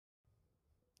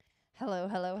Hello,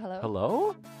 hello, hello.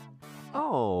 Hello?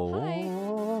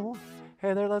 Oh.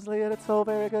 Hey there, Leslie, and it's so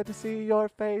very good to see your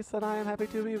face, and I am happy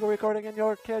to be recording in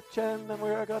your kitchen, and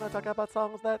we're going to talk about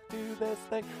songs that do this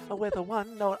thing with a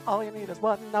one note. All you need is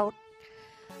one note.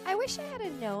 I wish I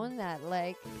had known that,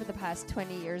 like, for the past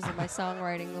 20 years of my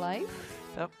songwriting life.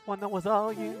 That one note was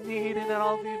all you need, and then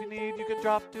all you need you can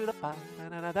drop to the 5,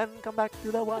 and then come back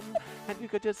to the 1, and you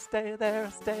could just stay there,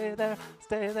 stay there,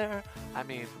 stay there. I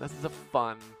mean, this is a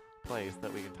fun place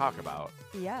that we can talk about.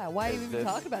 Yeah, why Is even this-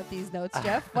 talk about these notes,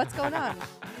 Jeff? What's going on?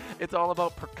 It's all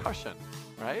about percussion,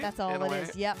 right? That's all In a it way?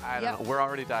 is. Yep, I don't yep. know. We're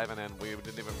already diving in. We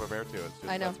didn't even prepare to. It's just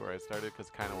I know. That's where I started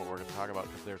because kind of what we're going to talk about.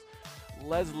 Because there's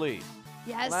Leslie.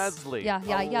 Yes. Leslie. Yeah,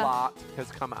 yeah, a yeah. lot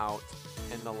has come out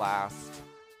in the last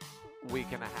week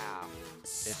and a half,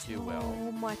 if you will.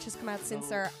 So much has come out since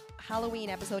So- our Halloween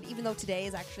episode, even though today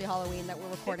is actually Halloween that we're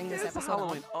recording It this is episode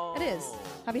Halloween. on. Oh. It is.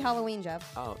 Happy Halloween,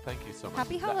 Jeff. Oh, thank you so much.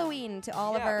 Happy That- Halloween to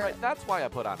all of yeah, our... right. That's why I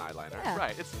put on eyeliner. Yeah.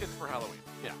 Right. It's for Halloween.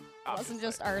 Yeah. It wasn't obviously.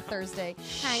 just our Thursday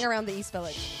hang around the East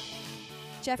Village.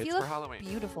 Jeff, It's you for look Halloween.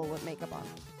 beautiful with makeup on.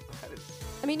 That is.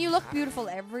 I mean, you look beautiful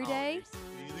every Oh, day.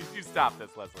 you stop this,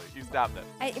 Leslie. You stop this.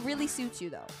 It really suits you,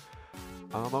 though.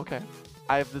 Okay.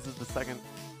 This is the second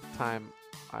time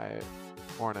I've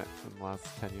worn it in the last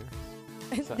 10 years.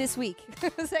 So- This week.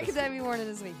 The second This time you worn it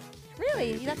this week.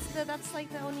 Really? Maybe. That's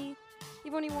like the only...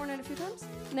 You've only worn it a few times?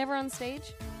 Never on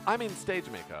stage? I mean, stage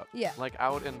makeup. Yeah. Like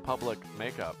out in public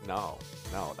makeup. No.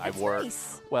 I That's wore.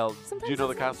 nice. Well, do Sometimes you know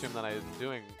the it's nice. costume that I'm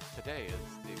doing today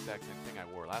is the exact same thing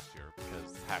I wore last year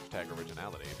because hashtag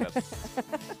originality. That's,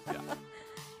 yeah.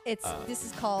 It's this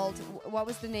is called... What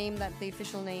was the name, the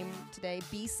official name today?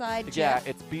 B-side Yeah, Jeff?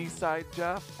 it's B-side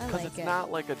Jeff I because like it's it.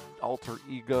 not like an alter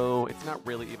ego. It's not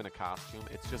really even a costume.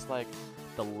 It's just like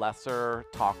the lesser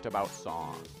talked about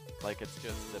song. Like it's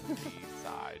just the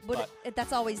B-side. But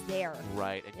that's always there.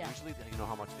 Right, and Yeah. usually you know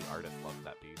how much the artist loves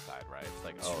that B-side, right? It's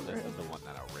like, oh, this is the one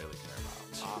that I really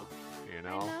care about. You I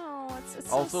know? know.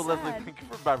 It's Also, so Leslie, sad. thank you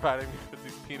for providing me with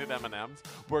these peanut M&Ms.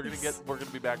 We're gonna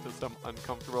be back to some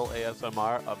uncomfortable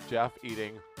ASMR of Jeff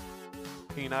eating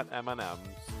peanut M&Ms.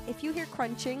 If you hear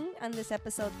crunching on this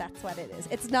episode, that's what it is.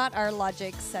 It's not our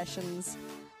Logic Sessions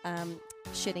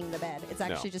shitting the bed. It's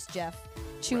actually just Jeff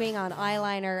chewing on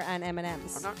eyeliner and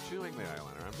M&Ms. I'm not chewing the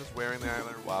eyeliner. I'm just wearing the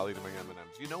eyeliner while eating my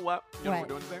M&Ms. You know what? You know what we're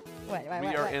doing today? What,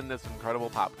 We are in this incredible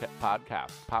podcast.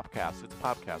 Popcast. It's a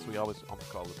podcast. We almost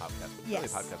call it a podcast. But it's really a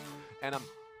Yes. podcast. And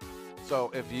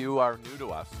so if you are new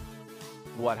to us,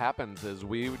 what happens is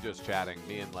we were just chatting,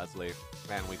 me and Leslie,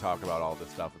 and we talk about all this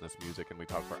stuff and this music, and we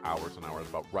talk for hours and hours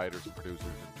about writers and producers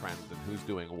and trends and who's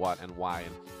doing what and why.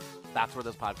 And that's where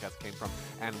this podcast came from.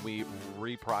 And we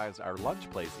reprise our lunch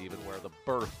place, even where the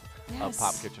birth of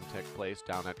Pop Kitchen took place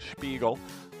down at Spiegel,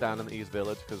 down in the East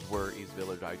Village, because we're East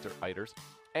Village-iters.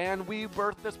 And we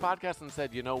birthed this podcast and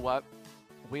said, you know what?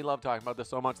 We love talking about this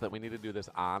so much that we need to do this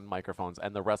on microphones,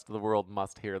 and the rest of the world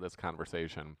must hear this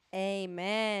conversation.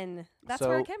 Amen. That's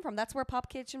where it So- came from. That's where Pop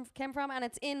Kitchen came from, and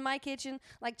it's in my kitchen,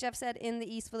 like Jeff said, in the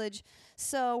East Village.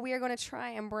 So we are going to try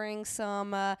and bring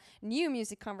some new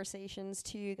music conversations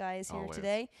to you guys here Always.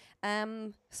 today.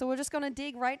 So we're just going to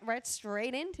dig right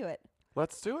straight into it.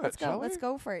 Let's do it, Let's go. shall we? Let's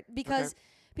go for it.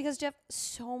 Because Jeff,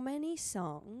 so many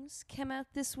songs came out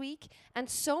this week, and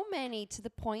so many to the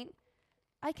point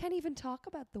I can't even talk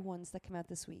about the ones that come out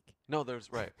this week. No,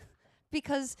 there's right.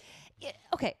 Because,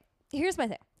 okay, here's my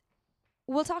thing.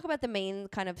 We'll talk about the main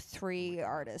kind of three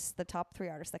artists, the top three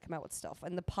artists that come out with stuff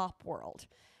in the pop world.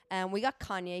 And we got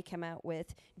Kanye come out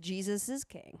with Jesus is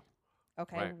King.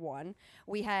 Okay, Right. one.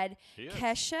 We had He is.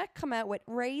 Kesha come out with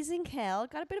Raising Hell.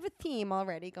 Got a bit of a theme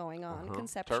already going on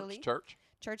conceptually. Church.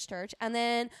 Church. And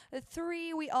then the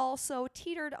three we also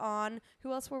teetered on.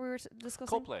 Who else were we discussing?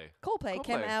 Coldplay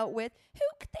came Coldplay. out with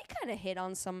they kind of hit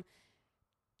on some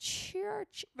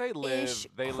church They live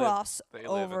in crossover.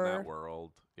 that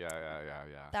world. Yeah.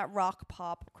 That rock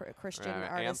pop Christian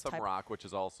artist Anthem type. rock, which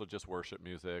is also just worship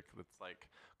music. It's like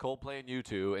Coldplay and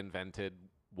U2 invented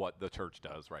what the church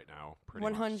does right now. Pretty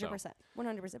much, 100%. so.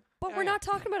 100%. But Yeah, we're yeah. not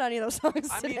talking about any of those songs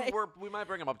I today. mean, we might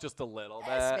bring them up just a little A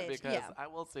bit smidge, because yeah. I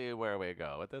will see where we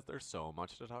go with this. There's so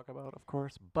much to talk about, of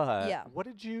course. But Yeah. what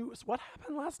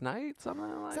happened last night?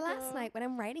 Something like So last night when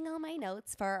I'm writing all my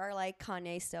notes for our like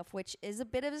Kanye stuff, which is a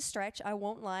bit of a stretch, I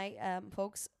won't lie,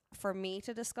 folks, for me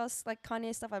to discuss like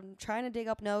Kanye stuff, I'm trying to dig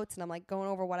up notes and I'm like going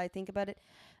over what I think about it.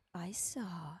 I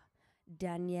saw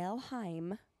Danielle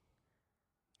Haim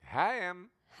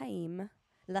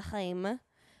Lahaim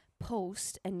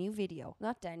post a new video.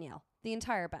 Not Danielle, the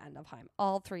entire band of Haim,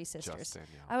 all three sisters. Just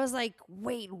Danielle. I was like,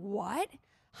 wait, what?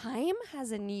 Haim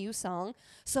has a new song,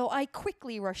 so I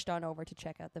quickly rushed on over to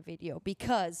check out the video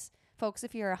because, folks,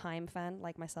 if you're a Haim fan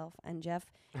like myself and Jeff,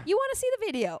 you want to see the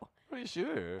video. Are you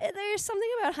sure? There's something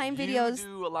about Haim You videos.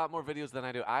 do a lot more videos than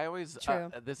I do. I always, True.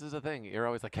 this is the thing. You're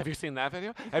always like, have you seen that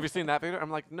video? Have you seen that video?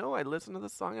 I'm like, no, I listen to the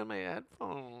song on my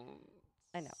headphones.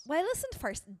 I know. Well, I listened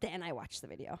first, then I watched the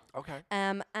video. Okay.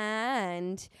 And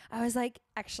I was like,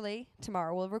 actually,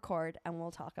 tomorrow we'll record and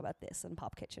we'll talk about this in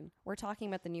Pop Kitchen. We're talking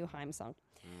about the new Haim song.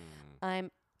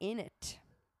 I'm in it.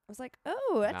 I was like,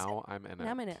 oh, that's Now I'm in it.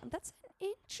 now I'm in it. That's an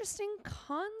interesting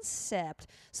concept.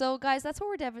 So, guys, that's what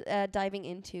we're diving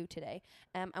into today.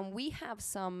 And we have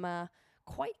some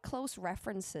quite close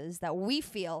references that we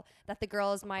feel that the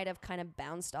girls might have kind of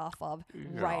bounced off of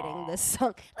writing this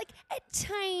song. Like a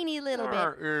tiny little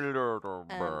bit.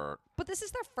 But this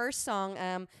is their first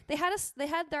song. They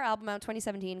had their album out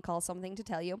 2017 called Something to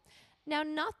Tell You. Now,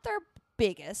 not their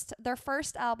biggest. Their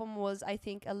first album was, I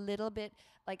think, a little bit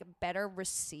like better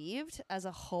received as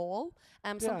a whole.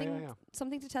 Something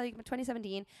to Tell You,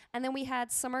 2017, and then we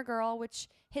had Summer Girl, which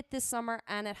hit this summer,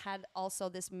 and it had also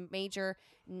this major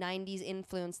 90s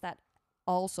influence that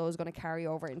also is going to carry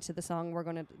over into the song we're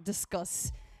going to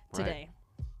discuss today.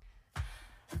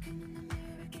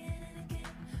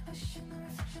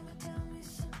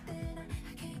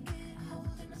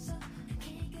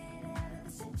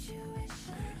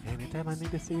 Anytime I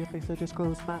need to see your face, I just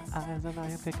close my eyes, and I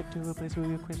am taken to a place where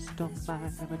your crystal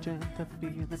mind, a magenta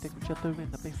feeling that takes shelter in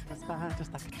the base of my spine,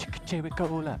 just like a cherry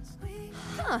cola.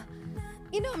 Huh.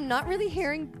 You know, I'm not really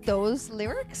hearing those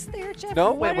lyrics there, Jeff.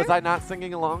 No, wait, was I not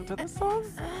singing along to this song?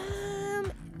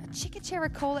 Chicken Cherry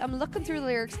Cola. I'm looking through the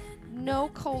lyrics. No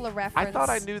cola reference. I thought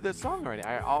I knew this song already.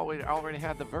 I already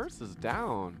had the verses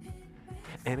down.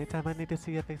 Anytime I need to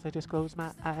see your face, I just close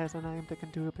my eyes, and I am taken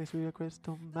to a place where your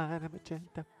crystal mind, a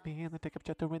magenta being the take up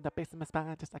shelter in the base of my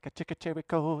spine, just like a chicken cherry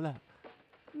cola.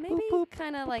 Maybe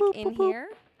kind of like in here.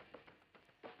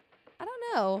 I don't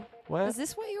know. What? Is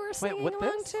this what you were singing what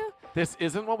along this? to? This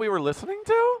isn't what we were listening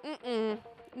to? Mm-mm.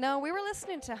 No, we were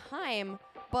listening to Haim,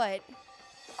 but...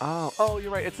 Oh,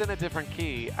 you're right. It's in a different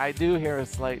key. I do hear a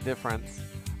slight difference.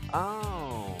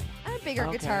 Oh. And a bigger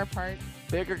guitar part.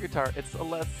 Bigger guitar. It's a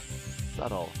less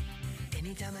subtle.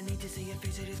 Anytime I need to see your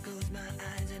face, I just close my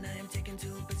eyes, and I am taken to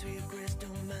a place where your crystal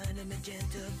mind, a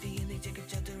magenta feeling, take a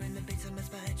shelter in the base of my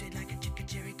spine, straight like a chicken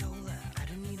cherry cola. I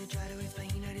don't need to try to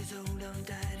explain, I just hold on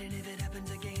tight, and if it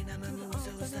happens again, I'ma move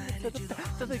so slide into the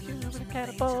heart of the human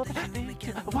cannibal. I need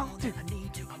to, I want to.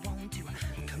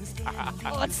 Come stay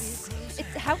Oh, it's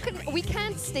how can we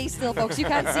can't stay still, folks. You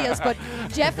can't see us, but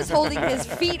Jeff is holding his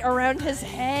feet around his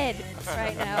head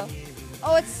right now.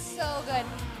 Oh, it's so good,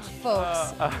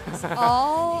 folks.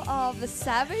 All of the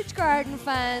Savage Garden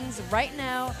fans right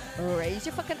now, raise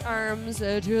your fucking arms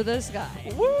to the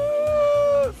sky.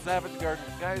 Woo! Savage Garden,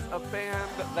 guys, a band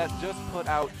that just put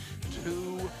out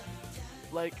two,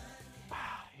 like.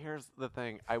 Here's the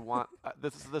thing. I want.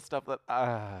 This is the stuff that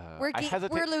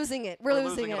We're losing it. We're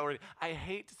losing it already. I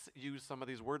hate to use some of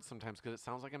these words sometimes because it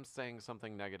sounds like I'm saying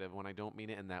something negative when I don't mean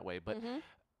it in that way. But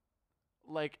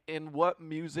like in what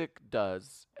music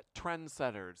does,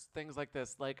 trendsetters, things like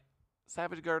this, like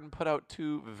Savage Garden put out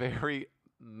two very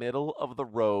middle of the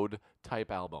road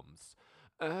type albums.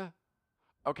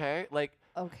 Okay, like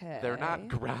they're not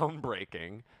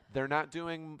groundbreaking. They're not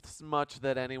doing much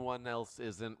that anyone else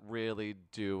isn't really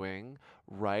doing,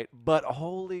 right? But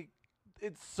holy,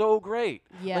 it's so great.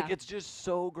 Yeah. Like, it's just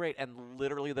so great. And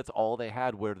literally, that's all they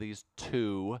had were these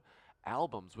two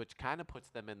albums, which kind of puts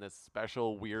them in this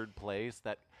special, weird place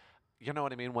that, you know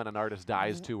what I mean? When an artist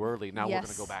dies too early, now we're going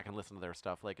to go back and listen to their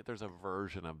stuff. Like, there's a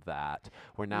version of that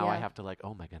where now I have to, like,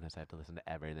 oh my goodness, I have to listen to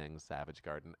everything Savage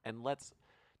Garden. And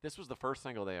this was the first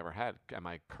single they ever had. Am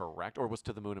I correct? Or was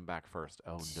To the Moon and Back first?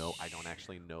 Oh, no, I don't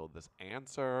actually know this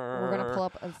answer. We're going to pull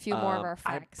up a few more of our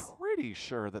facts. I'm pretty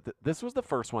sure that this was the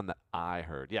first one that I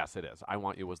heard. Yes, it is. I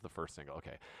Want You was the first single.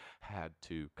 Okay. Had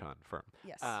to confirm.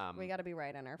 Yes. We got to be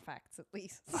right on our facts at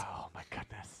least. Oh, my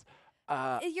goodness.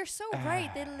 You're so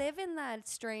right. They live in that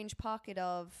strange pocket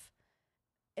of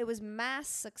it was mass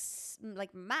success.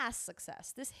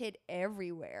 This hit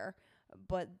everywhere.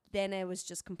 But then it was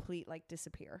just complete, like,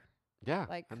 disappear. Yeah,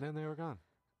 like, and then they were gone.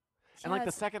 Yeah, and, like,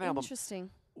 the second album, interesting.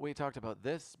 We talked about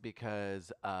this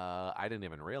because I didn't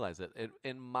even realize it.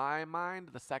 In my mind,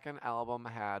 the second album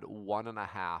had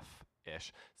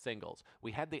 1.5-ish singles.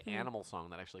 We had the Animal song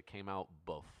that actually came out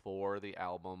before the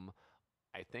album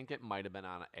I think it might have been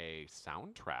on a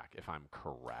soundtrack, if I'm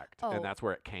correct. Oh. And that's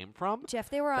where it came from. Jeff,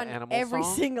 they were The on Animal every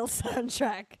song? single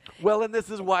soundtrack. Well, and this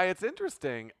is why it's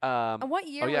interesting. And what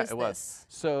year yeah, was it this? was.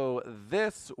 So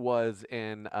this was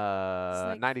in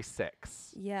like-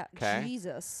 96. Yeah, 'Kay.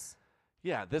 Jesus.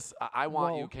 Yeah, this I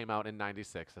Want You Whoa. came out in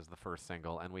 96 as the first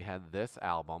single, and we had this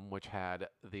album, which had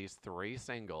these 3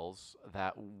 singles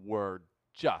that were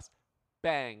just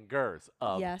bangers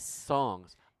of Yes.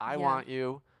 songs. I Yeah. Want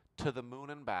You, To the Moon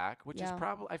and Back, which is Yeah.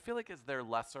 probably, I feel like is their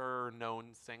lesser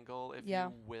known single, if Yeah.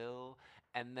 you will.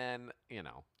 And then,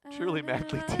 Truly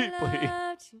Madly Deeply.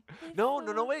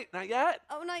 No, wait, not yet.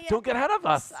 Oh, not yet. Don't get ahead of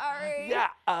us. Sorry. Yeah,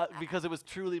 because it was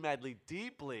Truly Madly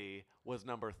Deeply was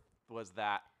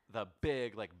the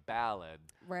big like ballad,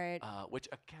 Right. which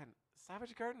again,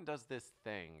 Savage Garden does this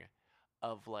thing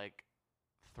of like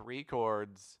 3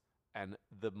 chords and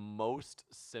the most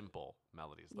simple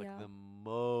melodies, like Yeah. the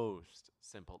most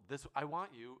simple. This I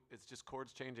Want You is just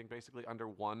chords changing basically under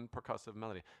one percussive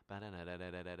melody.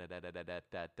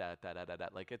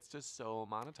 Like it's just so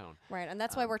monotone. Right, and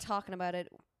that's why we're talking about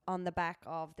it on the back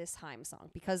of this Haim song,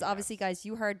 because obviously, guys,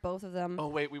 you heard both of them. Oh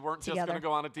wait, we weren't just Together. gonna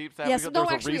go on a deep Savage. Yes, Garden. no,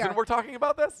 There's actually a we reason are. we're talking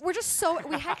about this. We're just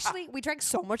we drank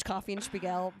so much coffee in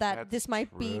Spiegel that That's this might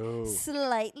true. be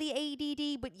slightly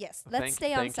ADD, but yes, let's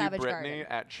stay on Thank Savage you, Brittany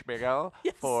Garden. at Spiegel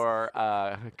Yes. for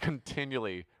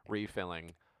continually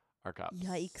refilling our cups.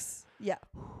 Yikes. Yeah.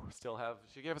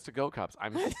 She gave us to go cups.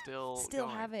 I'm still Still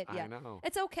going. have it, yeah. I know.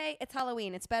 It's okay. It's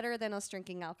Halloween. It's better than us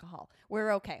drinking alcohol.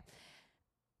 We're okay.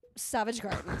 Savage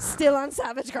Garden. Still on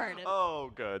Savage Garden. Oh,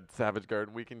 good. Savage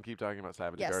Garden. We can keep talking about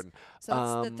Savage Yes. Garden. So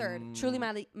that's the third. Truly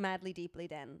Um, madly, deeply.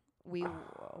 Then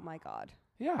oh my God.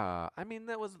 Yeah. I mean,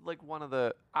 that was like one of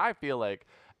the. I feel like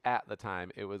at the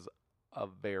time it was a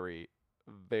very,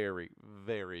 very,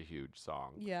 very huge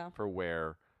song Yeah. for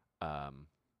where.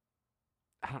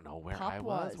 I don't know where Pop I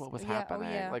was. was. What was Yeah, oh,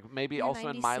 happening? yeah. Like maybe Yeah, also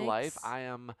in my life, 96. I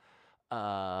am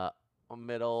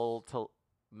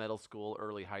middle school,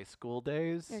 early high school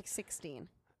days. You're like 16.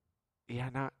 Yeah,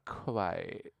 not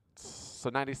quite. So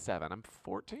 97. I'm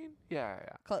 14. Yeah.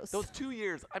 Close. Those 2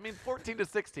 years. I mean, 14 to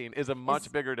 16 is a much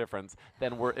Is- bigger difference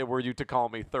than were you to call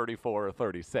me 34 or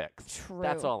 36. True.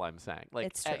 That's all I'm saying. Like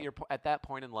It's at true. at that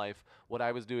point in life, what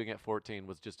I was doing at 14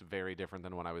 was just very different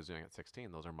than what I was doing at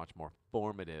 16. Those are much more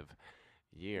formative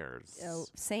years. Oh,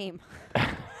 same.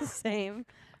 Same.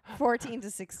 14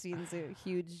 to 16 is a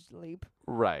huge leap.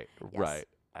 Right, Yes. right.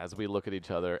 As we look at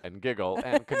each other and giggle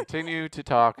and continue to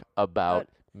talk about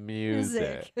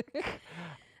music.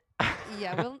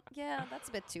 Yeah, that's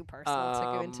a bit too personal to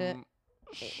go into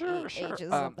Sure, sure.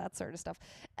 ages of that sort of stuff.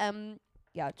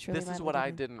 Yeah, truly. This is madly, what I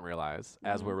deeply. didn't realize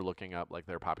as we Mhm. were looking up like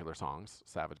their popular songs,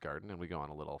 Savage Garden, and we go on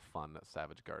a little fun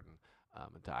Savage Garden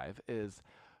dive, is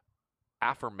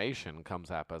Affirmation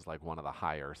comes up as like one of the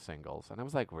higher singles. And I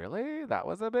was like, really? That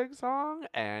was a big song?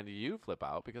 And you flip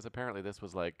out because apparently this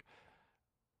was like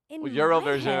In my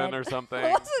Eurovision head- or something. It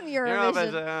wasn't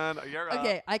Eurovision. Europe.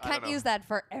 Okay, I don't can't know. use that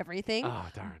for everything. Oh,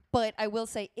 darn. But I will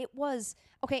say it was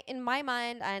okay in my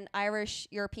mind, and Irish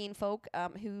European folk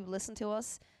who listen to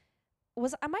us.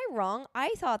 Am I wrong? I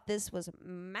thought this was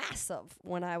massive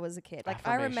when I was a kid. Like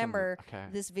I Affirmation, remember okay.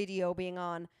 this video being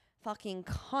on fucking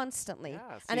constantly,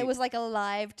 Yeah, and it see- was like a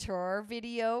live tour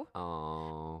video,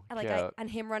 Oh, and cute. and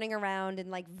him running around in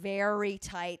like very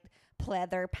tight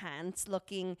pleather pants,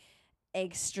 looking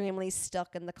extremely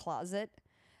stuck in the closet.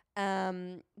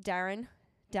 Darren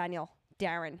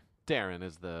Darren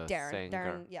is the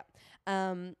singer. yeah.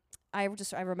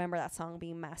 I remember that song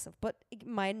being massive, but it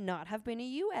might not have been a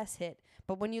US hit.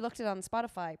 But when you looked at it on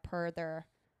Spotify per their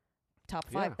top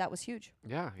 5, Yeah. that was huge.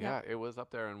 Yeah, Yeah. it was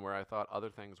up there, and where I thought other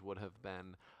things would have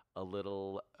been a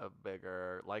little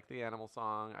bigger, like the Animal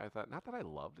song. I thought, not that I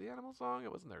loved the Animal song,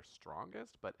 it wasn't their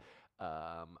strongest, but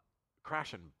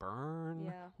Crash and Burn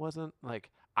Yeah. wasn't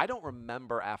like. I don't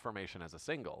remember Affirmation as a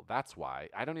single. That's why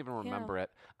I don't even remember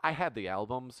it. I had the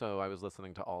album, so I was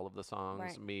listening to all of the songs.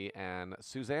 Right. Me and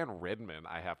Suzanne Ridman,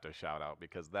 I have to shout out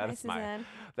because that Hi, is my Suzanne.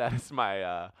 that is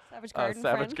my Savage Garden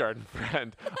Savage friend. Garden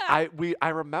friend. I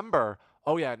remember.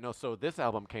 Oh yeah, no. So this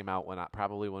album came out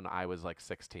probably when I was like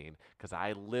 16, because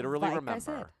I literally Like I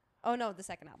said. remember Oh no, the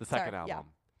second album. the second Sorry,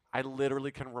 album. I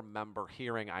literally can remember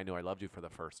hearing "I Knew I Loved You" for the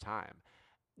first time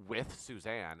with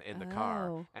Suzanne in the car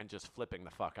Oh. and just flipping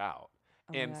the fuck out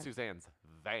Oh my in God. Suzanne's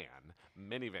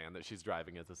minivan that she's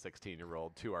driving as a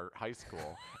 16-year-old to our high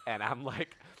school, and I'm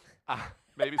like,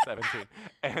 maybe 17,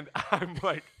 and I'm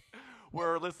like.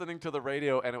 We're listening to the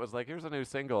radio, and it was like, here's a new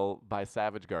single by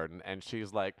Savage Garden, and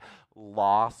she's like,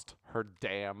 lost her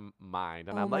damn mind.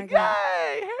 And Oh I'm my like, God.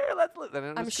 yay, here, let's listen.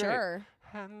 And it I'm was great. sure.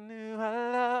 I knew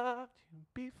I loved you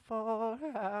before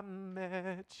I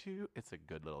met you. It's a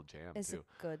good little jam, It's too.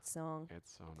 a good song.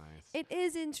 It's so nice. It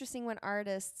is interesting when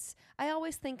artists, I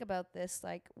always think about this,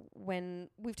 like when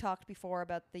we've talked before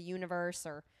about the universe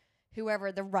or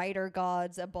whoever, the writer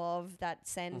gods above that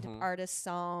send artists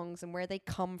songs and where they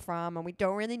come from, and we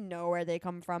don't really know where they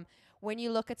come from. When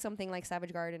you look at something like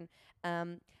Savage Garden,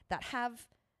 that have,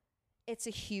 it's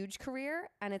a huge career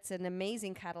and it's an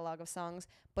amazing catalog of songs,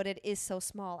 but it is so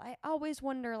small. I always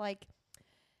wonder, like,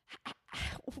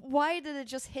 why did it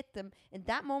just hit them in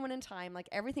that moment in time? Like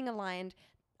everything aligned,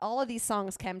 all of these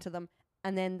songs came to them,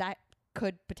 and then that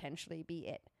could potentially be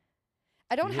it.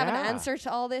 I don't have an Yeah. answer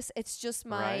to all this. It's just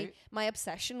Right. my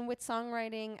obsession with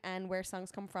songwriting and where songs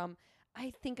come from.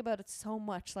 I think about it so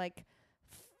much. Like,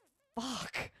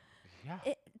 fuck, Yeah.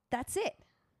 that's it.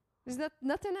 There's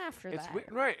nothing after It's that.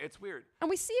 weird. Right. It's weird. And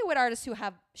we see it with artists who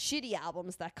have shitty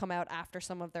albums that come out after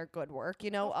some of their good work, you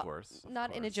know. Of course. of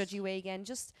Not in a course. judgy way again.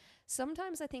 Just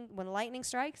sometimes I think when lightning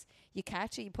strikes, you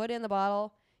catch it, you put it in the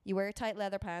bottle, you wear tight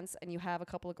leather pants, and you have a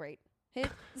couple of great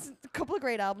hits, a couple of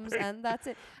great albums, and that's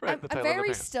it. Right, I'm, the I'm tight leather very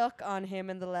pants. stuck on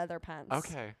him in the leather pants.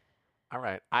 Okay. All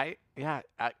right.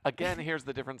 Again, here's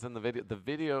the difference in the video. The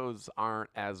videos weren't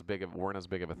as big of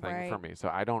a thing for Right. me, so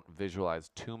I don't visualize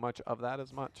too much of that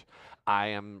as much. I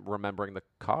am remembering the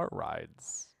car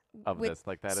rides of With this,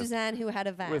 like that is Suzanne, who had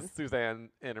a van. with Suzanne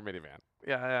in her minivan.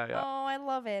 Yeah. Oh, I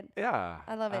love it. Yeah.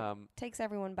 I love it. Takes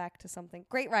everyone back to something.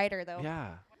 Great writer, though.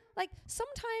 Yeah. Like,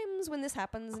 sometimes when this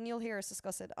happens, and you'll hear us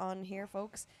discuss it on here,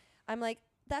 folks, I'm like,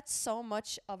 that's so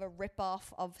much of a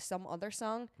rip-off of some other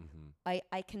song. Mm-hmm.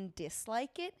 I can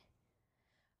dislike it.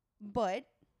 But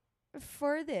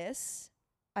for this,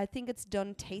 I think it's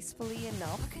done tastefully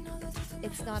enough.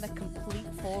 It's not a complete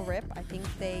full rip. I think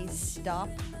they stop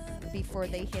before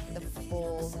they hit the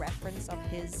full reference of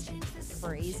his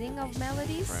phrasing of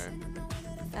melodies.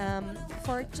 Right.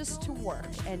 For it just to work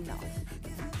enough.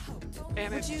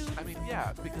 And Would it's, you- I mean,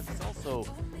 yeah, because it's also,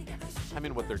 I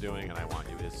mean, what they're doing, and I Want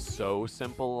You, is so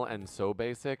simple and so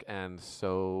basic and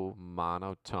so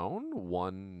monotone,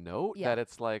 one note, Yeah. that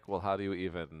it's like, well, how do you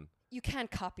even... You can't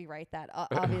copyright that,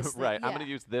 obviously. right, I'm Yeah. going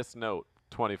to use this note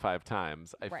 25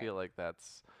 times. I Right. feel like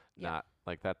that's Yeah. not,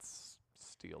 like, that's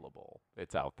stealable.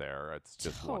 It's out there. It's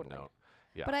just one Totally. note.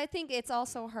 Yeah. But I think it's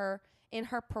also her in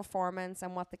her performance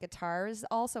and what the guitar is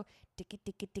also.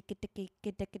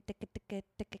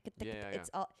 Yeah. It's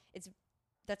all. It's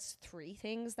that's three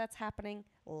things that's happening.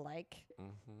 Like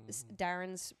Mhm.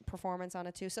 Darren's performance on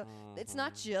it too. So it's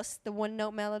not Mhm. just the one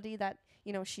note melody that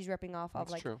she's ripping off of.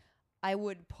 That's Like true. I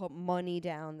would put money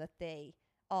down that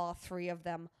all three of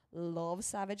them love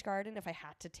Savage Garden if I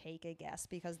had to take a guess,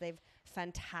 because they've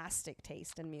fantastic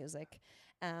taste in music.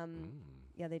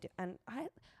 Yeah, they do. And I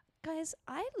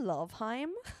love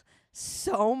Haim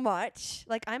so much.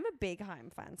 Like, I'm a big Haim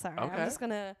fan. Sorry. Okay. I'm just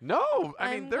gonna, No,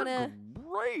 I mean, I'm they're gonna-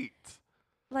 great.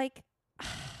 like,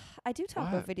 I do talk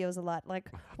about What? videos a lot.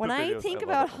 Like, The when I videos, think I love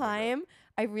about it. Oh my God. Haim,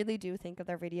 I really do think of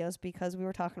their videos, because we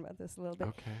were talking about this a little bit.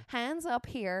 Okay. Hands up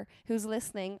here, who's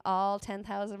listening, all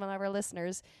 10,000 of our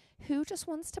listeners, who just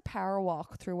wants to power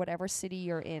walk through whatever city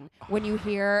you're in when you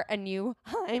hear a new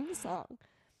Haim song?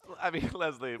 I mean,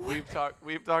 Leslie, we've talked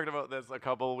about this a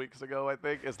couple of weeks ago, I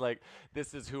think. It's like,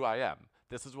 this is who I am.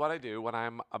 This is what I do when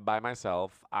I'm by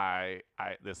myself.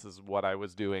 This is what I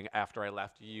was doing after I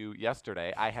left you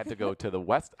yesterday. I had to go to the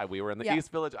west. We were in the Yeah.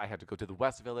 East Village. I had to go to the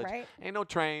West Village. Right. Ain't no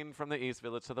train from the East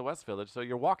Village to the West Village, so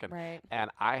you're walking. Right. And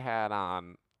I had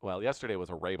on, well, yesterday was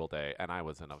a Rabel day, and I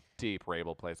was in a deep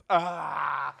Rabel place.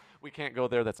 We can't go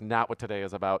there. That's not what today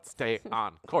is about. Stay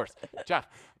on course, Jeff.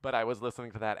 But I was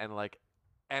listening to that, and like,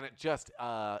 and it just,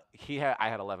 I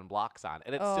had 11 blocks on,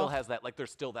 and it still Oh. has that, like,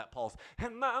 there's still that pulse,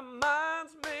 and my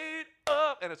mind's made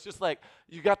up, and it's just like,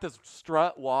 you got this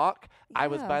strut walk. I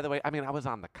was, Yeah. by the way, I mean, I was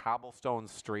on the cobblestone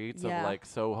streets Yeah. of, like,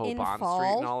 Soho, In Bond Street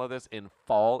and fall. all of this in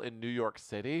fall in New York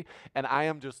City, and I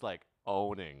am just, like,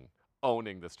 owning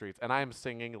the streets, and I am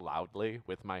singing loudly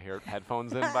with my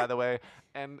headphones in, by the way.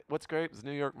 And what's great is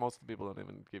New York, most of the people don't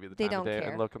even give you the They time of don't day care.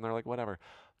 and look, and they're like, whatever.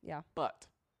 Yeah. But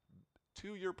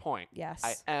to your point, Yes.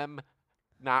 I am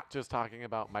not just talking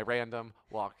about my random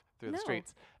walk through the No.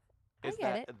 streets. I Is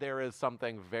get that there is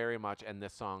something very much, and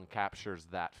this song captures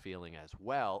that feeling as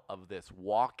well, of this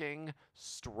walking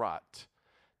strut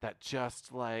that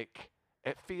just, like,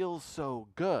 it feels so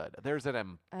good. There's an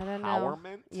I don't know.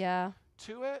 empowerment Yeah.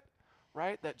 to it,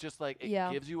 right? That just, like, it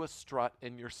Yeah. gives you a strut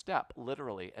in your step,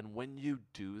 literally. And when you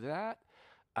do that,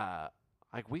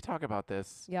 like, we talk about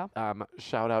this. Yeah.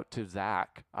 Shout out to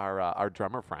Zach, our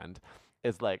drummer friend.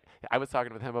 is like I was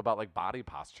talking with him about like body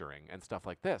posturing and stuff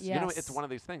like this. You know, it's Yes. one of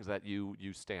these things that you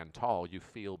stand tall, you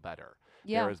feel better.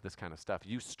 Yeah. There is this kind of stuff.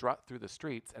 You strut through the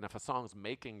streets, and if a song's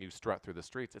making you strut through the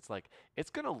streets, it's like it's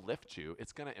gonna lift you,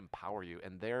 it's gonna empower you,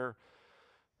 and they're.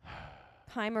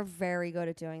 Haim are very good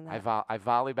at doing that. I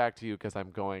volley back to you because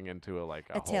I'm going into a A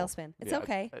whole- tailspin. It's yeah,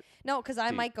 okay. No, because I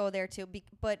deep. might go there too.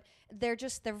 But they're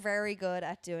very good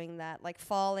at doing that. Like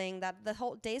falling. That the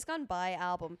whole Days Gone By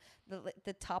album,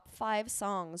 the top 5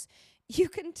 songs, you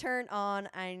can turn on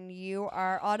and you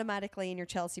are automatically in your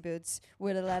Chelsea boots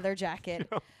with a leather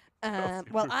jacket.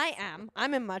 Well, I am.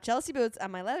 I'm in my Chelsea boots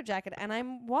and my leather jacket, and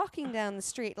I'm walking down the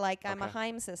street like I'm a Okay.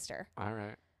 Haim sister. All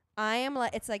right. I am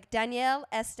like, it's like Danielle,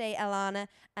 Estee, Alana,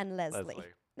 and Leslie.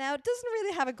 Now, it doesn't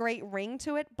really have a great ring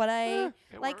to it, but It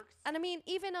like, works. and I mean,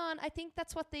 even on, I think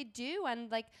that's what they do,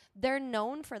 and like, they're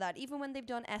known for that. Even when they've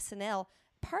done SNL,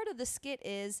 part of the skit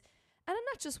is, and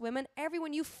not just women,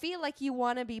 everyone, you feel like you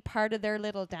want to be part of their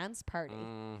little dance party.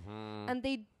 Mm-hmm. And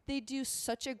they do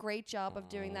such a great job of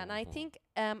doing that. And I think,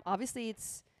 obviously,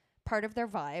 it's part of their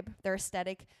vibe, their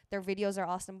aesthetic, their videos are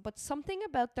awesome, but something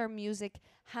about their music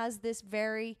has this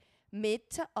very mid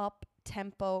to up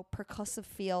tempo percussive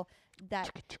feel that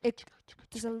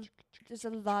there's a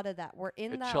lot of that. We're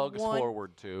in It that chugs one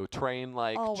forward too. Train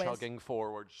like Always. chugging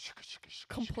forward.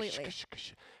 Completely.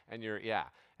 And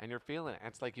you're feeling it.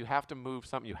 It's like you have to move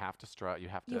something. You have to strut. You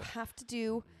have to. you have to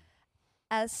do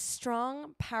a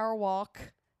strong power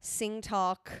walk, sing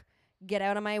talk, get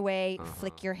out of my way,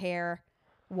 flick your hair,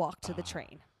 walk to the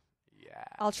train. Yeah.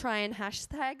 I'll try and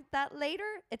hashtag that later.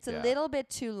 It's a Yeah. little bit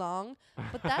too long,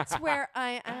 but that's where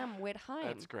I am with Haim.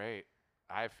 That's great.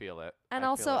 I feel it. And I feel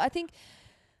also, it. I think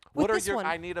What with are this your? one,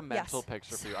 I need a mental yes.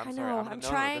 picture for you. I I'm know. sorry. I'm no,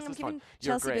 trying. This I'm is fun. giving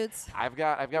You're Chelsea great. boots. I've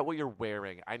got what you're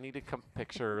wearing. I need to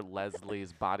picture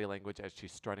Leslie's body language as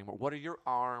she's strutting. What are your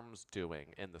arms doing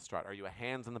in the strut? Are you a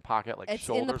hands in the pocket, like It's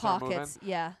shoulders in the are moving? pockets.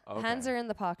 Yeah, hands Okay. are in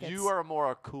the pockets. You are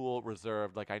more a cool,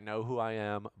 reserved, like I know who I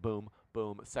am. Boom,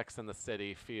 boom. Sex in the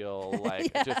City feel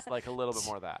like Yeah. just like a little bit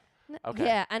more of that. Okay.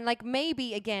 Yeah, and like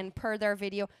maybe again per their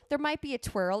video, there might be a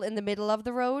twirl in the middle of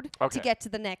the road Okay. to get to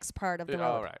the next part of the road,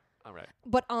 All right. All right.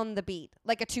 but on the beat,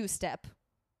 like a 2-step.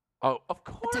 Oh, of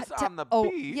course on the oh,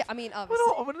 beat. yeah. I mean, But obviously.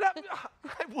 no,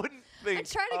 but I wouldn't think I'm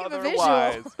trying to give a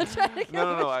otherwise. visual. I'm trying to give No, a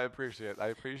no, no. visual. I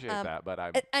appreciate that, but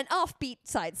I'm. An offbeat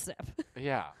sidestep.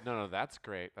 Yeah. No, that's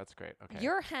great. That's great. Okay.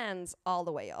 Your hands all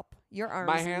the way up. Your arms.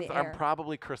 My in hands. the I'm air.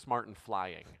 probably Chris Martin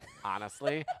flying.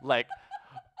 Honestly, like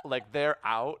they're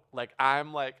out. Like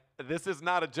I'm like this is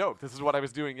not a joke. This is what I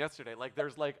was doing yesterday. Like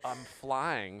there's like I'm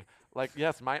flying. Like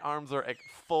yes, my arms are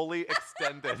fully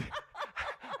extended,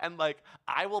 and like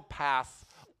I will pass.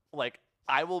 Like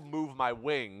I will move my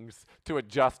wings to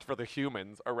adjust for the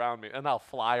humans around me, and I'll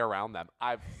fly around them.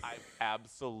 I've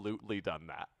absolutely done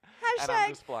that. And I'm Hashtag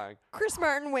just flying. Chris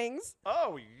Martin wings.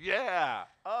 Oh yeah.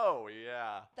 Oh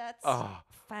yeah. That's Oh.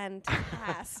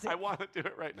 fantastic. I want to do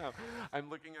it right now. I'm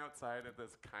looking outside at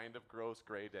this kind of gross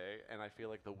gray day, and I feel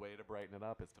like the way to brighten it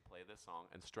up is to play this song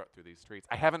and strut through these streets.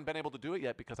 I haven't been able to do it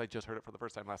yet because I just heard it for the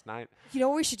first time last night. You know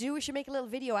what we should do? We should make a little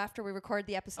video after we record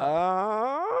the episode.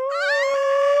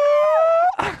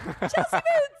 Chelsea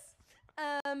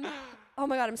boots. Oh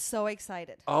my god, I'm so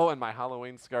excited. Oh, and my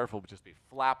Halloween scarf will just be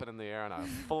flapping in the air, and I'll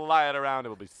fly it around. It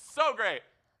will be so great.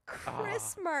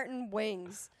 Chris Martin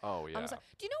wings. Oh yeah. I'm sorry.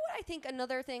 Do you know what I think?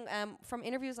 Another thing from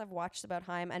interviews I've watched about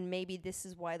Haim, and maybe this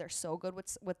is why they're so good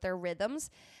with their rhythms.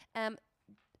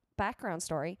 Background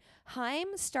story: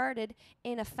 Haim started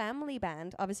in a family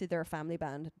band. Obviously, they're a family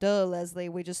band. Duh, Leslie.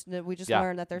 We just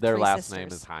learned that they're their three last sisters. name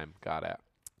is Haim. Got it.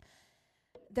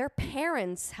 Their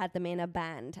parents had them in a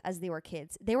band as they were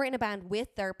kids. They were in a band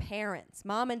with their parents,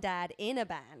 mom and dad in a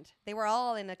band. They were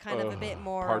all in a kind of a bit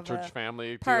more Partridge of a Family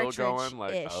deal Partridge-ish, going,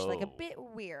 like like a bit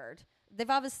weird. They've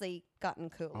obviously gotten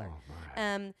cooler. Oh,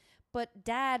 my. But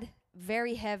dad,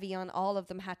 very heavy on all of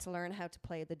them, had to learn how to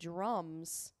play the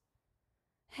drums.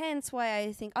 Hence why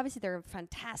I think, obviously they're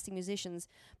fantastic musicians,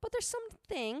 but there's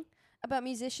something about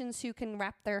musicians who can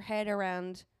wrap their head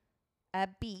around a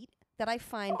beat that I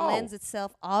find lends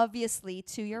itself obviously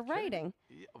to your writing.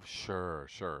 Yeah, sure.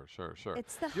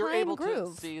 It's the You're Haim able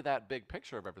groove. to see that big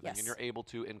picture of everything, Yes. and you're able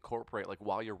to incorporate, like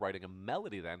while you're writing a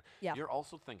melody, then Yeah. you're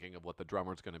also thinking of what the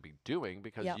drummer's going to be doing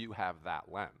because Yeah. you have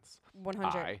that lens.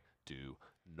 100. I do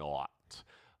not.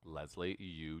 Leslie,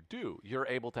 you do. You're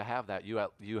able to have that. You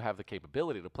have the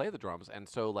capability to play the drums, and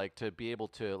so like to be able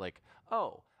to like,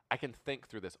 oh, I can think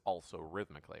through this also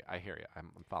rhythmically. I hear you. I'm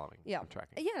following. Yeah. I'm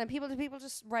tracking. Yeah, and people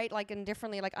just write like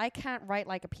indifferently. Like I can't write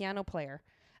like a piano player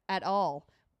at all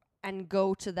and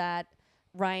go to that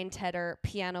Ryan Tedder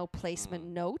piano placement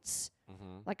notes.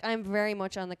 Like I'm very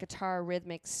much on the guitar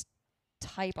rhythmics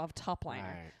type of top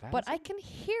liner. Right. But I can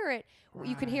hear it.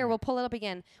 You can hear. We'll pull it up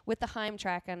again with the Haim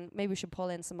track, and maybe we should pull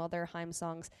in some other Haim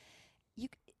songs.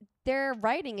 They're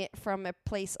writing it from a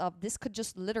place of this could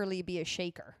just literally be a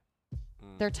shaker.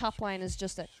 Their top line is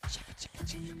just a.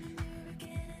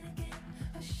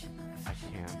 I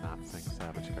cannot sing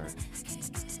Savage Garden.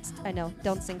 I know.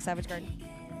 Don't sing Savage Garden.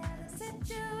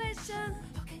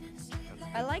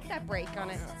 I like that break on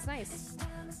it. It's nice.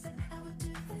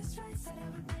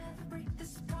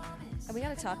 And we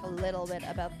got to talk a little bit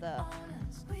about the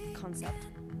concept.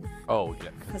 Oh yeah,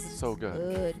 because it's so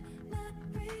good.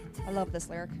 I love this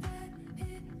lyric.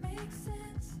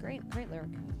 Great lyric.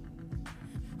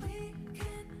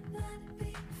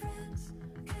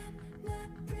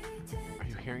 Are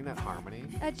you hearing that harmony?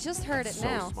 I just heard it so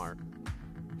now. Smart.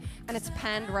 And it's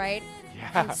panned right. Yeah.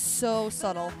 And so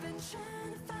subtle.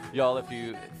 Y'all, if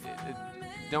you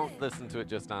don't listen to it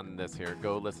just on this here,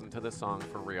 go listen to this song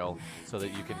for real so that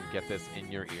you can get this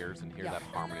in your ears and hear that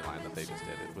harmony line that they just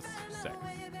did. It was sick.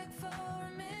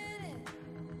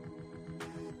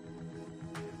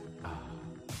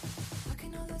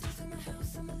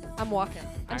 I'm walking.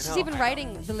 I And she's know, even I know.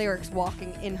 writing the lyrics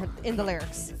walking in the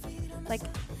lyrics. Like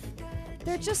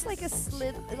they're just like a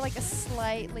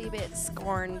slightly bit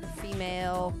scorned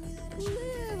female,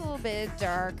 little bit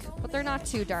dark, but they're not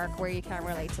too dark where you can't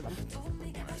relate to them.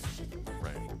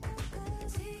 Right.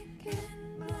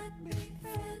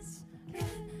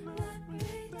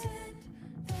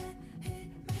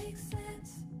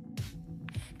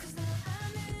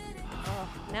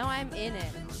 Now I'm in it.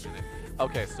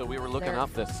 Okay, so we were looking There.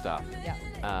 up this stuff.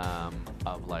 Yeah.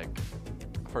 Of like,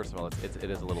 first of all, it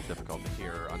is a little difficult to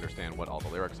hear, understand what all the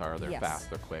lyrics are. They're Yes. fast,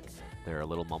 they're quick, they're a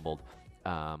little mumbled.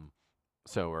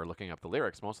 So we're looking up the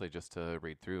lyrics mostly just to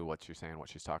read through what she's saying, what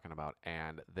she's talking about.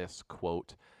 And this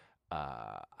quote,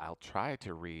 I'll try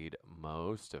to read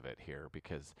most of it here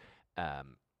because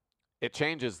it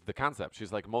changes the concept.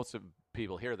 She's like, most of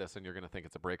people hear this and you're going to think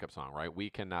it's a breakup song, right? We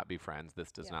cannot be friends.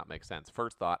 This does not make sense.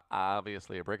 First thought,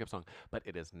 obviously a breakup song, but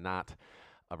it is not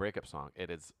a breakup song.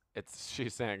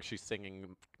 She's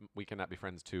singing We Cannot Be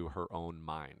Friends to her own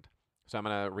mind. So I'm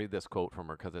going to read this quote from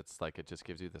her because it's like, it just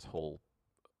gives you this whole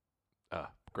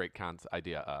great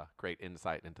great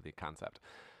insight into the concept.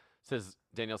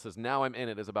 Danielle says, now I'm in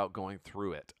it is about going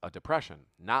through it, a depression,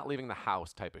 not leaving the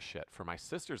house type of shit. For my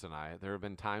sisters and I, there have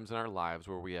been times in our lives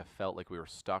where we have felt like we were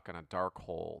stuck in a dark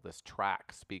hole. This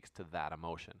track speaks to that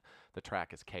emotion. The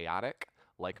track is chaotic,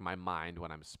 like my mind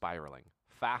when I'm spiraling,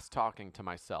 fast talking to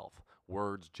myself,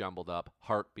 words jumbled up,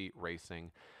 heartbeat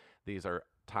racing. These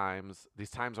times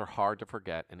are hard to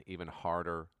forget and even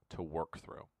harder to work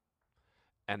through.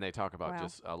 And they talk about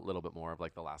just a little bit more of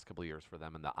like the last couple of years for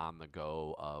them and the on the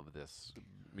go of this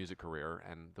music career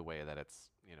and the way that it's,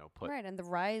 put. Right, and the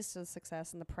rise to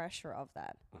success and the pressure of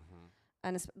that. Mm-hmm.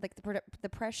 And it's like the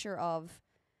pressure of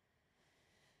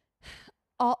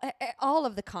all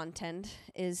of the content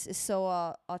is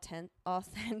so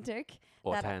authentic.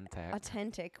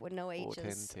 Authentic with no H's.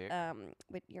 Authentic.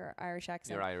 With your Irish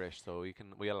accent. You're Irish, so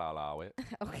we'll allow it.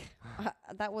 Okay.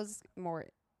 That was more...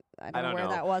 I don't don't know where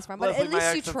know. that was from, Leslie, but at my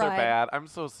least you accents tried. are bad. I'm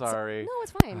so sorry. No,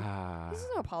 it's fine. There's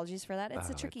no apologies for that. It's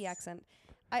a tricky accent.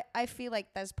 I feel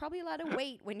like there's probably a lot of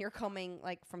weight when you're coming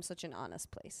like from such an honest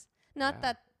place. Not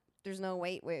that there's no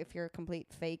weight if you're a complete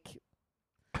fake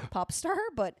pop star,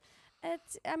 but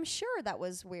I'm sure that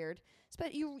was weird.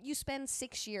 But you spend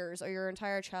 6 years or your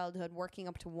entire childhood working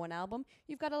up to one album.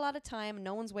 You've got a lot of time.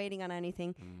 No one's waiting on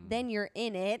anything. Then you're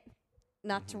in it.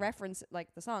 Not to reference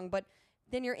like the song, but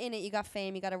then you're in it. You got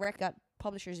fame. You got a record. You got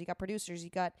publishers. You got producers. You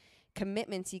got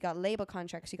commitments. You got label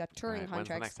contracts. You got touring contracts.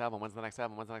 When's the next album? When's the next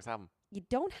album? When's the next album? You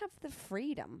don't have the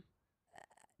freedom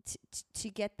to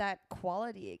get that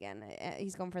quality again.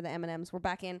 He's going for the M&Ms. We're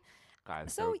back in.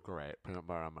 Guys, So- they're great.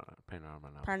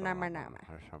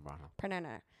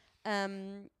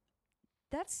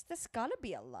 That's gotta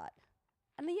be a lot.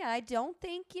 And yeah, I don't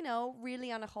think,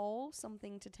 really on a whole,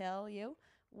 Something to Tell You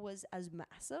was as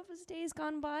massive as Days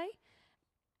Gone By.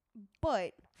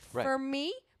 But for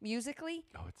me, musically,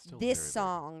 it's still this very, very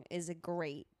song is a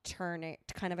great kind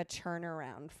of a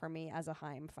turnaround for me as a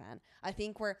Haim fan. I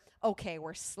think we're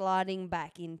slotting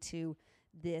back into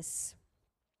this.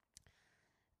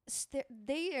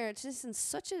 They are just in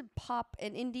such an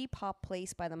indie pop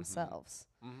place by themselves.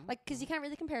 Mm-hmm. Like, because you can't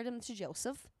really compare them to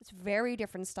Joseph. It's very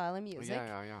different style of music.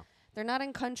 Yeah. They're not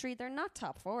in country. They're not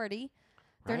top 40.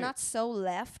 They're Right. not so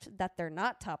left that they're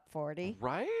not top 40.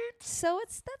 Right? So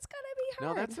that's gotta be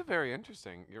hard. No, that's a very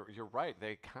interesting. You're right.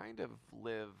 They kind of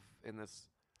live in this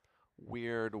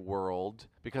weird world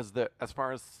because as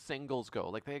far as singles go,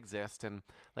 like they exist and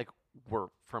like we're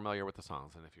familiar with the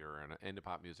songs, and if you're into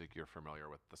pop music, you're familiar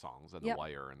with the songs and Yep. The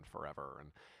Wire and Forever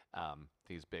and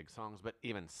these big songs. But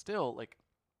even still, like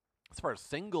as far as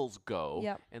singles go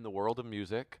Yep. in the world of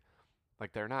music,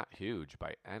 like they're not huge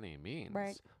by any means.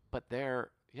 Right. But they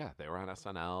were on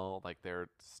SNL, like they're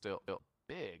still a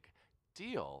big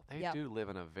deal. They Yep. do live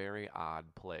in a very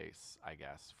odd place, I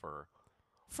guess, for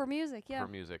music, yeah.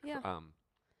 music. Yeah.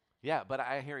 Yeah, but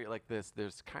I hear you like this.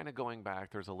 There's kind of going back.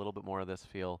 There's a little bit more of this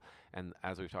feel, and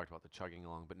as we've talked about the chugging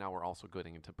along, but now we're also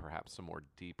getting into perhaps some more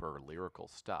deeper lyrical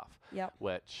stuff, Yep.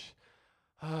 which,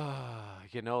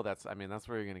 that's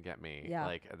where you're gonna get me. Yeah.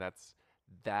 Like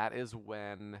that is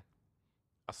when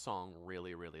a song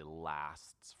really, really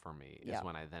lasts for me. Yeah. Is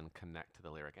when I then connect to the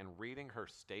lyric, and reading her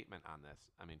statement on this,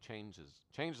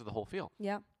 changes the whole feel.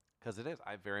 Yeah. Because it is.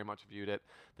 I very much viewed it,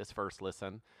 this first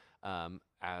listen,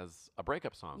 as a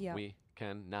breakup song. Yeah. We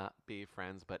cannot be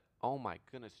friends, but oh my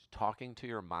goodness, talking to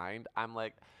your mind, I'm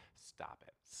like, stop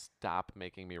it. Stop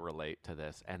making me relate to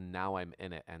this. And now I'm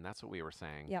in it. And that's what we were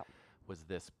saying. Yep. Was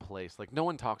this place. Like, no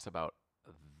one talks about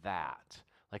that.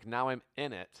 Like, now I'm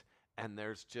in it, and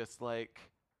there's just like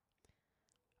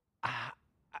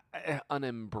an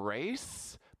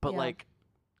embrace, but Yeah. like,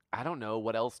 I don't know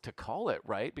what else to call it,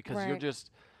 right? Because you're Right. just,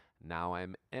 now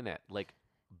I'm in it. Like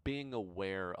being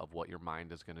aware of what your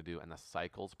mind is going to do and the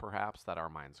cycles perhaps that our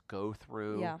minds go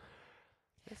through. Yeah.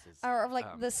 This is Or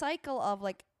like the cycle of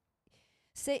like,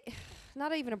 say,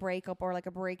 not even a breakup or like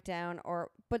a breakdown,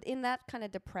 but in that kind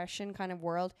of depression kind of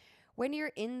world, when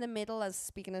you're in the middle, as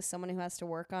speaking as someone who has to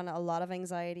work on a lot of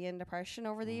anxiety and depression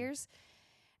over the years,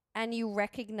 and you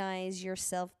recognize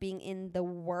yourself being in the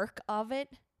work of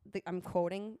it. I'm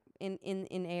quoting in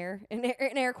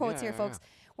air quotes here, folks.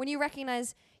 When you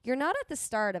recognize you're not at the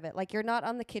start of it, like you're not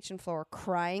on the kitchen floor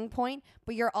crying point,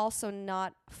 but you're also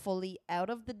not fully out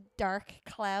of the dark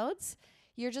clouds.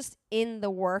 You're just in the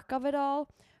work of it all.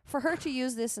 For her to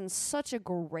use this in such a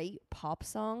great pop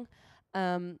song,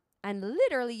 and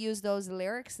literally use those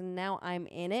lyrics, and now I'm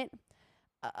in it.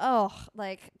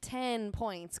 Like 10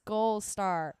 points, gold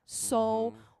star.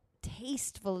 So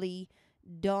tastefully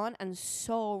done and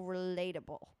so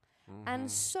relatable and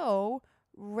so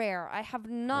rare. I have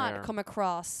not Rare. come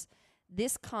across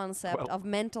this concept Well- of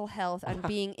mental health and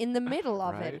being in the middle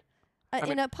of Right. it I in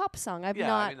mean- a pop song. I've Yeah,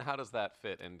 not. I mean, how does that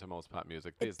fit into most pop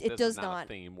music? It This does is not not. a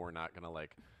theme we're not going to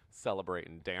like celebrate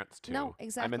and dance to. No, I'm in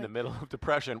exactly. the middle of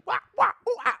depression. Wah, wah,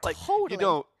 ooh, ah. Like, Totally. you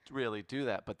don't really do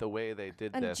that, but the way they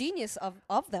did and this. genius of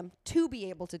them to be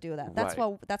able to do that. That's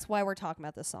Right. that's why we're talking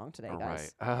about this song today, All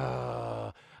guys.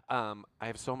 right. I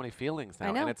have so many feelings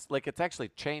now, know. and it's actually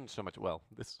changed so much. Well,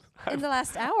 this In the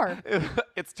last hour.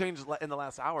 it's changed in the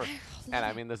last hour, and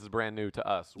I mean this is brand new to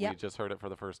us. We Yep. just heard it for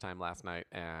the first time last night,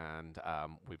 and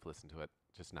we've listened to it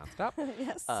just nonstop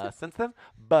Yes. since then.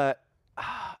 But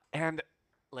and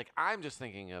like I'm just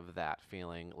thinking of that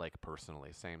feeling, like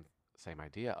personally, same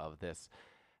idea of this.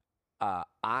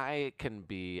 I can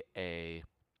be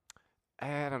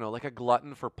I don't know, like a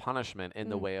glutton for punishment in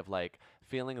the way of like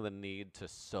feeling the need to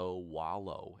so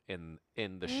wallow in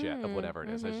the shit of whatever it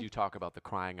is. As you talk about the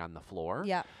crying on the floor,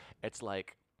 Yeah. it's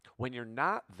like when you're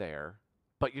not there,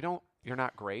 but you're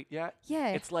not great yet. Yeah.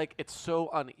 It's like it's so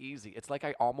uneasy. It's like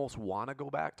I almost want to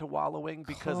go back to wallowing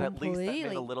because at least that made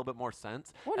Completely. a little bit more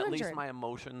sense. At least 100. my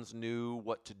emotions knew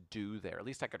what to do there. At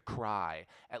least I could cry.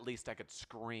 At least I could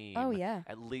scream. Oh, yeah.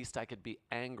 At least I could be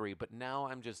angry. But now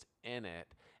I'm just in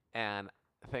it and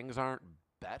things aren't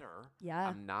better. Yeah.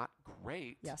 I'm not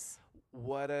great. Yes.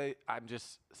 I'm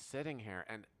just sitting here,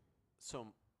 and so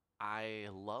I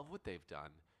love what they've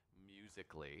done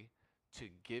musically to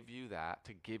give you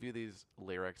these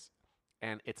lyrics,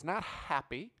 and it's not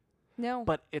happy, No.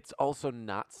 but it's also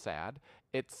not sad.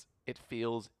 It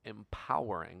feels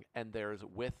empowering, and there's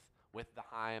with the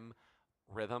Haim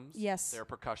rhythms, Yes. their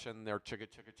percussion, their chugga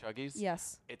chugga chuggies.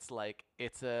 Yes. It's like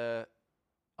it's a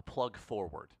plug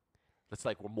forward. It's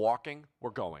like we're walking, we're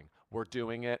going, we're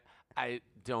doing it. I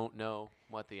don't know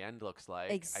what the end looks like. I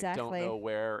don't Exactly. know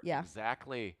where Yeah.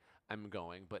 exactly I'm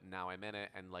going, but now I'm in it,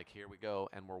 and like here we go,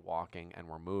 and we're walking and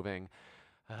we're moving.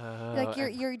 Like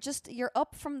and- you're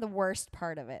up from the worst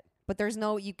part of it, but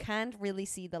you can't really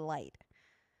see the light.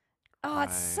 Oh,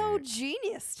 it's so Right.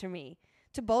 genius to me,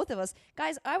 to both of us.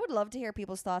 Guys, I would love to hear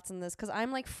people's thoughts on this because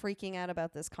I'm like freaking out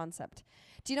about this concept.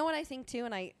 Do you know what I think too?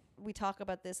 And we talk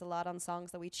about this a lot on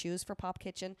songs that we choose for Pop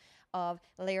Kitchen, of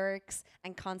lyrics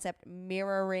and concept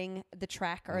mirroring the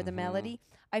track or the melody.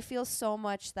 I feel so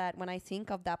much that when I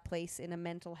think of that place in a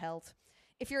mental health,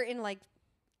 if you're in like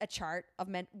a chart of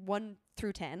 1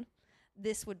 through 10,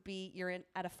 this would be you're in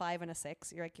at a 5 and a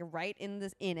 6. You're like you're right in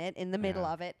the middle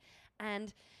Yeah. of it,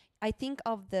 and I think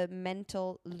of the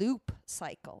mental loop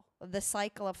cycle, the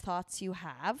cycle of thoughts you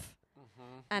have,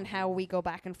 and how we go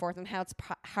back and forth, and how it's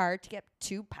hard to get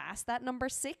past that number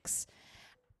 6.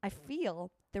 I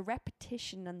feel the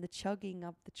repetition and the chugging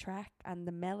of the track and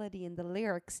the melody and the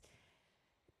lyrics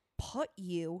put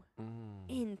you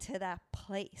into that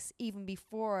place even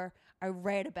before I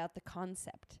read about the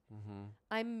concept.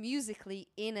 I'm musically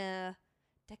in a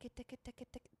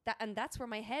and that's where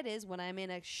my head is when I'm in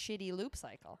a shitty loop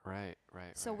cycle. Right.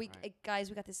 So guys,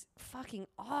 we got this fucking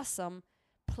awesome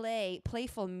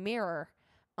playful mirror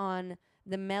on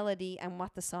the melody and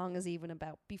what the song is even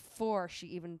about before she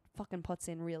even fucking puts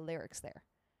in real lyrics there.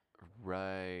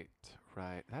 Right.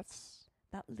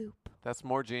 That loop. That's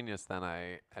more genius than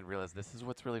I had realized. This is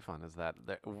what's really fun is that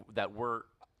we're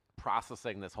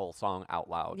processing this whole song out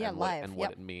loud. Yeah, and live.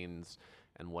 what it means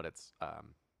and what it's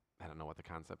I don't know what the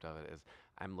concept of it is.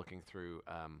 I'm looking through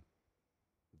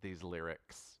these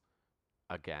lyrics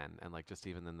again, and like just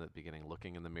even in the beginning,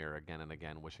 looking in the mirror again and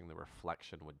again, wishing the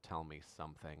reflection would tell me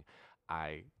something.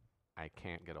 I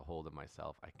can't get a hold of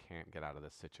myself. I can't get out of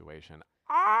this situation.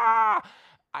 I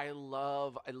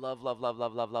love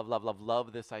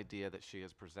this idea that she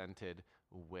has presented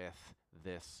with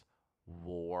this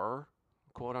war,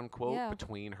 quote unquote,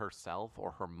 between herself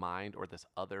or her mind or this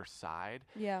other side.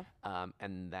 Yeah.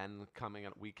 And then coming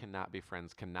up, we cannot be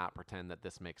friends, cannot pretend that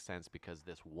this makes sense because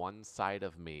this one side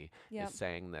of me is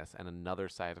saying this and another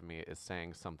side of me is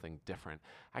saying something different.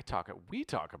 We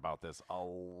talk about this a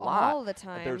lot. All the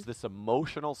time. There's this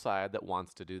emotional side that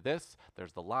wants to do this.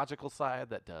 There's the logical side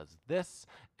that does this.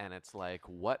 And it's like,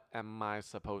 what am I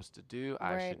supposed to do?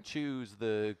 I should choose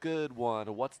the good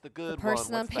one. What's the good the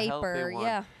person one? on What's the healthy paper. one?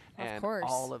 Yeah. And of course.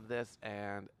 all of this,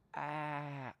 and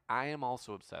I am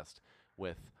also obsessed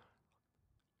with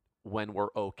when we're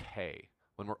okay,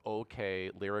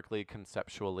 lyrically,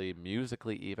 conceptually,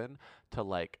 musically, even to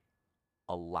like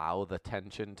allow the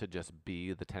tension to just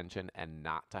be the tension and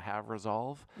not to have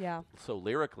resolve. Yeah. So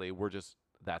lyrically, we're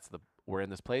in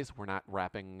this place. We're not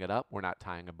wrapping it up. We're not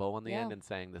tying a bow on the end and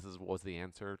saying this was the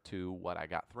answer to what I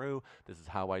got through. This is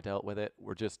how I dealt with it.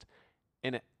 We're just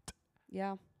in it.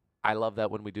 Yeah. I love that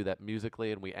when we do that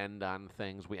musically and we end on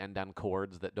things, we end on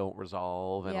chords that don't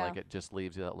resolve and like it just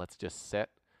leaves you that let's just sit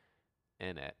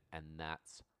in it and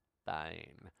that's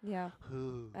fine. Yeah.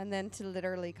 And then to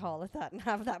literally call it that and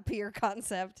have that be your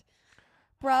concept.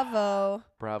 Bravo.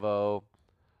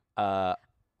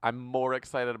 I'm more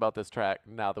excited about this track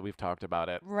now that we've talked about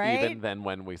it. Right? Even than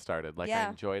when we started. Like I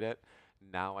enjoyed it.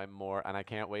 Now I'm more, and I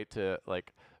can't wait to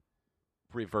like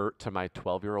revert to my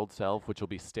 12-year-old self, which will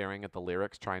be staring at the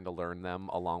lyrics, trying to learn them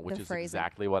along, which is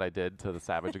exactly what I did to the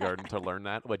Savage Garden to learn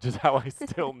that, which is how I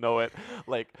still know it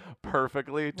like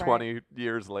perfectly 20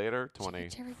 years later,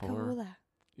 24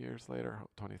 years later,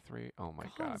 23. Oh my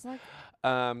God. It's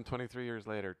like 23 years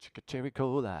later, Chicka Cherry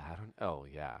Cola.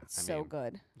 so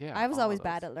good. Yeah. I was all always of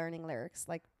bad those. at learning lyrics,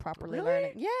 like properly Really?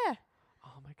 learning. Yeah.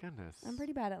 Oh my goodness. I'm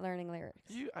pretty bad at learning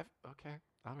lyrics. Okay.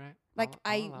 All right. Like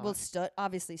I'll I allow will it.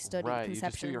 obviously study Right, you just do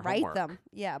conception, your write homework. them.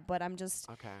 Yeah, but I'm just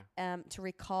Okay. to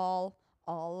recall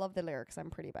all of the lyrics,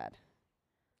 I'm pretty bad.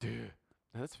 Dude,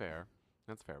 that's fair.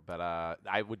 But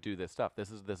I would do this stuff. This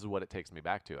is what it takes me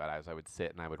back to. As I would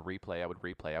sit and I would replay. I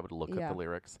would look at the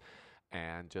lyrics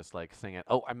and just like sing it.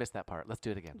 Oh, I missed that part. Let's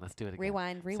do it again.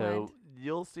 Rewind. So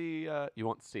you'll see. You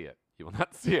won't see it. You will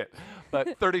not see it.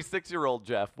 But 36-year-old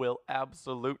Jeff will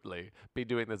absolutely be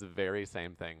doing this very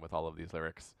same thing with all of these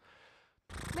lyrics.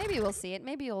 Maybe we'll see it.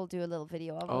 Maybe we'll do a little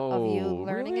video of you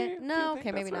learning really? it. Do you No, think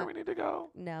okay, maybe that's where not. we need to go.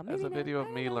 No, maybe As a not. video I of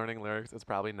don't me know. learning lyrics, it's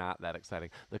probably not that exciting.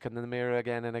 Look in the mirror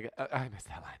again and again. I missed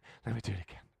that line. Let me do it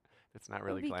again. It's not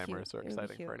really be glamorous cute. or It would be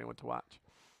exciting for cute. anyone to watch.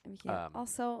 It'd be cute. Um,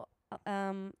 Also,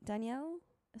 Danielle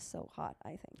is so hot,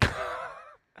 I think.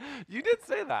 You did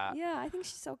say that. Yeah, I think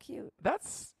she's so cute.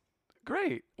 That's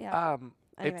great. Yeah.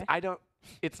 Anyway.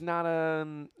 It's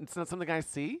not something I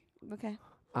see. Okay.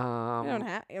 You You don't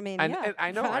have. I mean, and, yeah. and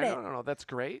I know. got it. No. That's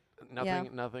great.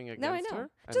 Nothing against No, I know. her.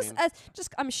 Just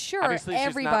I'm sure Obviously,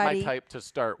 everybody. she's not my type to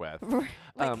start with.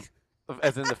 like,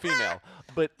 As in the female,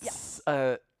 but Yes.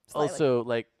 also Slightly.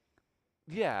 like,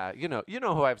 yeah, you know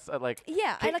who I've like.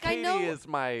 yeah, I Katie know. is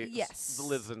my Yes.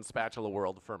 lives in spatula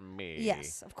world for me.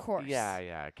 Yes, of course.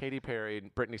 Yeah. Katy Perry,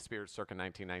 Britney Spears, circa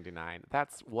 1999.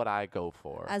 That's what I go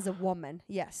for. As a woman,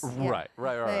 yes. yeah.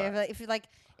 Right. If you like,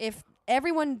 if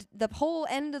everyone, the whole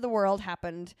end of the world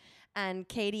happened, and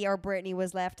Katie or Brittany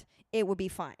was left, it would be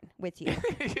fine with you.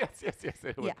 yes.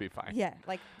 It would be fine. Yeah,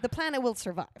 like the planet will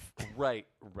survive. Right.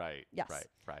 Yes.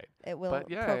 Right. It will But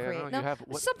yeah, procreate. you have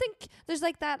what, Something there's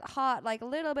like that hot, like a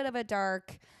little bit of a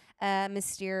dark,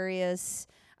 mysterious.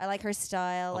 I like her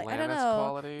style. Like I don't Alanis know.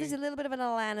 quality? There's a little bit of an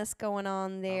Alanis going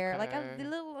on there. Like a Okay.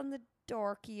 little on the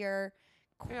dorkier,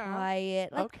 Yeah.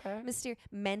 quiet, like okay.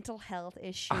 mental health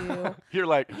issue. You're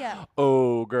like, Yeah.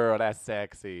 oh, girl, that's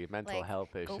sexy. Mental Like,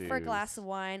 health issues. Go for a glass of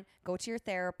wine. Go to your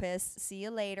therapist. See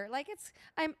you later. Like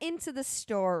I'm into the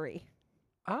story.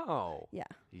 Oh. Yeah.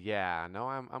 Yeah. No,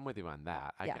 I'm with you on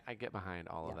that. Yeah. I get behind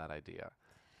all of Yeah. that idea.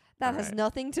 That All has right.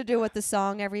 nothing to do with the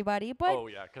song, everybody. But Oh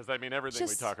yeah, because I mean everything we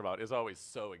just- talk about is always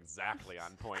so exactly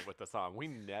on point with the song. We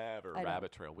never I know.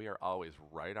 rabbit trail. We are always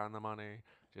right on the money,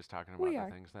 just talking about We the are.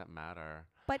 things that matter.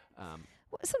 But Um,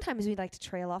 sometimes we like to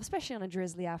trail off, especially on a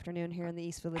drizzly afternoon here in the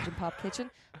East Village and Pop Kitchen.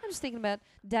 I'm just thinking about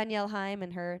Danielle Heim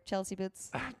and her Chelsea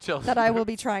boots Chelsea that I will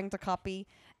be trying to copy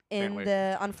Can't wait.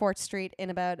 on 4th Street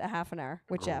in about a half an hour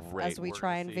with Jeff Great. as we We're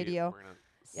try gonna and see- video. We're gonna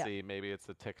Yeah. see. Maybe it's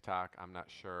a TikTok. I'm not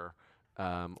sure.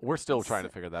 We're still trying to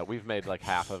figure that. We've made like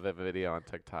half of a video on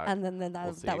TikTok. And then we'll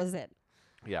that see. was it.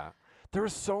 Yeah, there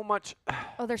was so much.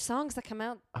 Oh, there's songs that come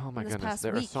out. Oh my this goodness, past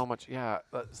there week. is so much. Yeah.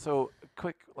 So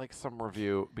quick, like some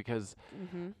review because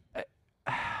Mm-hmm.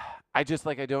 I just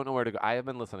like I don't know where to go. I have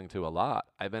been listening to a lot.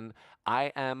 I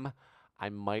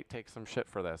might take some shit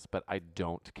for this, but I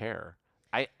don't care.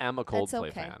 I am a That's Coldplay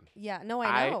okay. fan. Yeah, no,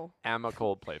 I know. am a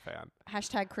Coldplay fan.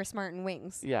 Hashtag Chris Martin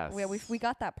wings. Yes. We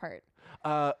got that part.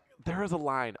 There is a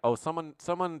line. Oh, someone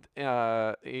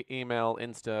email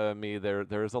Insta me.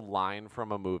 There's a line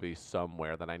from a movie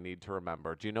somewhere that I need to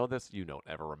remember. Do you know this? You don't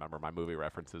ever remember my movie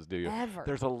references, do you? Ever.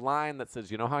 There's a line that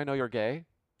says, "You know how I know you're gay?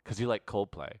 'Cause you like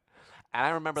Coldplay." And I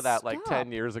remember that like 10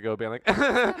 Stop. years ago, being like,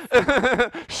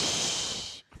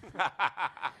 "Shh."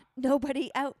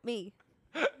 Nobody out me.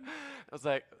 I was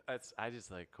like, I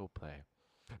just like Coldplay.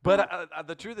 But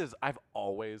the truth is, I've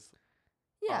always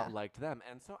Yeah. liked them.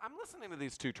 And so I'm listening to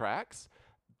these two tracks.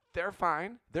 They're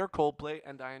fine. They're Coldplay,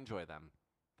 and I enjoy them.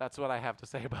 That's what I have to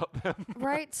say about them.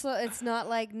 Right? So it's not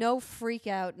like no freak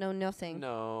out, no nothing.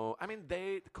 No. I mean,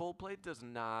 Coldplay does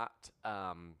not,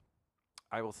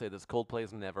 I will say this, Coldplay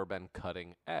has never been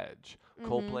cutting edge. Mhm.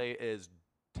 Coldplay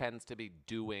tends to be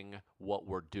doing what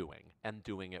we're doing and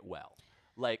doing it well.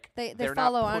 Like They they're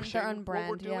follow not on pushing their own what brand.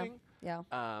 we're doing. Yeah.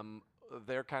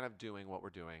 They're kind of doing what we're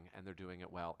doing, and they're doing it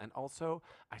well. And also,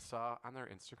 I saw on their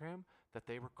Instagram that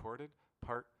they recorded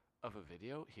part of a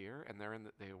video here, and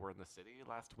they were in the city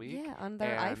last week. Yeah, on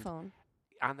their and iPhone.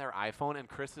 On their iPhone, and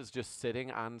Chris is just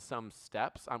sitting on some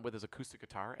steps with his acoustic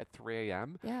guitar at 3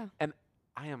 a.m. Yeah.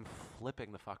 I am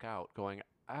flipping the fuck out, going,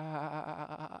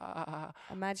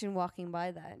 Imagine walking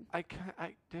by that. I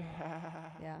can't,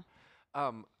 Yeah.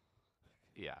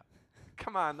 Yeah.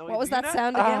 Come on. What was that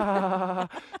sound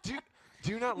again?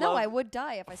 Do you not No, love I would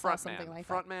die if I saw frontman, something like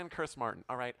that. frontman Chris Martin.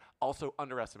 All right. Also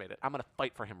underestimated. I'm going to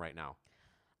fight for him right now.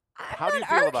 I'm How do not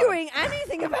you feel about arguing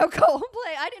anything about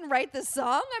Coldplay. I didn't write the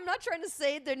song. I'm not trying to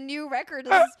say the new record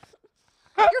is.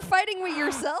 You're fighting with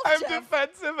yourself, I'm Jeff.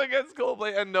 defensive against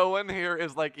Coldplay, and no one here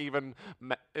is like even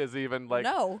like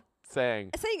No.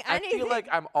 saying. Saying I anything. feel like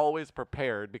I'm always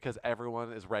prepared because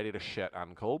everyone is ready to shit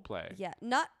on Coldplay. Yeah,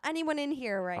 not anyone in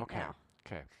here right Okay. now.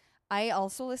 Okay. I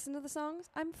also listen to the songs.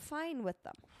 I'm fine with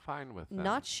them. Fine with them.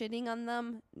 Not shitting on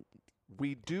them.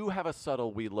 We do have a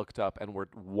subtle we looked up and we're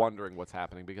wondering what's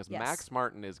happening because Yes. Max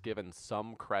Martin is given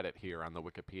some credit here on the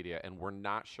Wikipedia and we're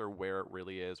not sure where it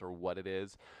really is or what it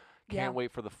is. Can't Yeah.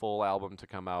 wait for the full album to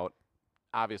come out.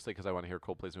 Obviously, because I want to hear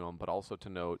Coldplay's new album, but also to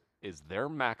note, is there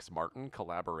Max Martin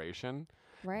collaboration?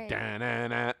 Right.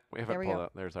 Da-na-na. We have There it we pulled go.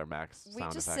 up. There's our Max We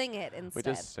sound just effect. sing it instead. We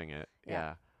just sing it.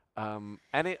 Yeah.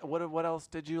 Yeah. What else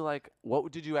did you like? What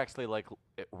did you actually like?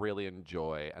 Really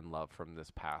enjoy and love from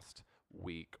this past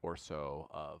week or so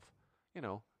of,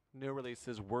 new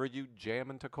releases? Were you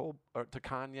jamming to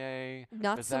Kanye?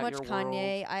 Not Is so that much your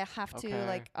Kanye. world? I have to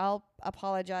Okay. I'll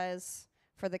apologize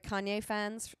for the Kanye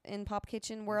fans in Pop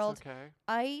Kitchen world. It's okay.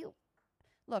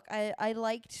 I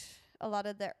liked a lot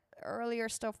of the earlier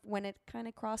stuff when it kind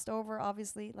of crossed over,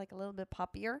 obviously, like a little bit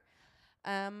poppier.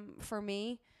 For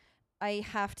me, I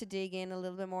have to dig in a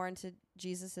little bit more into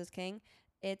Jesus is King.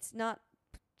 It's not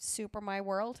super my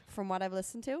world from what I've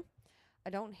listened to. I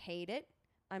don't hate it.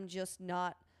 I'm just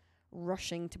not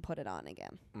rushing to put it on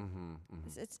again. Mm-hmm,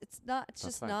 It's not. It's That's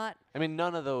just fine. not. I mean,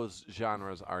 none of those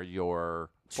genres are your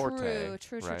forte.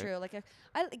 True. right? Like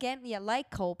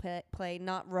like Coldplay,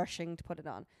 not rushing to put it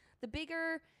on. The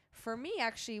bigger for me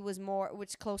actually was more,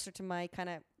 which closer to my kind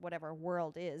of whatever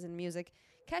world is in music.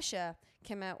 Kesha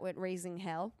came out with Raising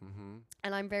Hell, Mm-hmm.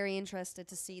 and I'm very interested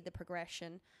to see the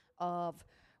progression of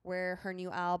where her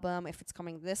new album, if it's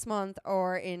coming this month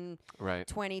or in Right.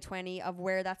 2020, of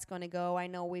where that's going to go. I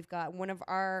know we've got one of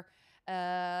our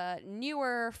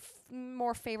newer,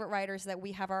 more favorite writers that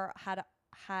we have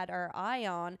had our eye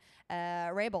on,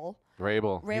 Rabel.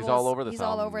 Rabel. He's Rabel's- all over this He's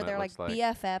all album, over. it They're like looks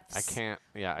BFFs.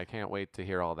 I can't wait to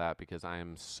hear all that because I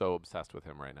am so obsessed with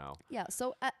him right now. Yeah,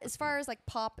 so as far as like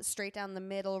pop straight down the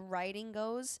middle writing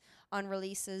goes on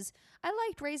releases, I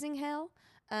liked Raising Hell.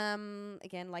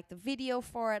 Again, like the video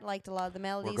for it, liked a lot of the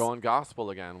melodies. We're going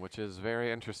gospel again, which is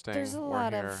very interesting. There's a We're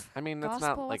lot here. of I mean, it's not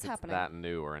gospel. like What's it's happening? that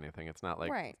new or anything. It's not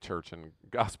like Right. church and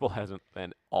gospel hasn't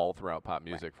been all throughout pop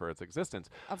music for its existence.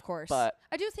 Of course. But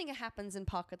I do think it happens in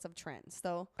pockets of trends,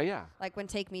 though. yeah, Like when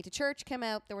Take Me to Church came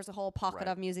out, there was a whole pocket Right.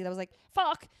 of music that was like,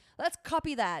 fuck, let's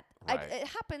copy that. Right. It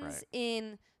happens Right.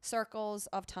 in circles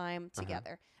of time Uh-huh.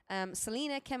 together.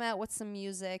 Selena came out with some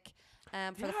music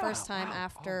for the Yeah, first time wow. Oh my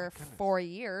after goodness. 4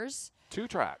 years. 2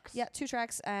 tracks. Yeah, 2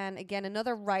 tracks. And again,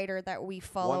 another writer that we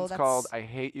follow. One's that's called "I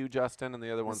Hate You, Justin," and the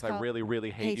other one's "I called Really,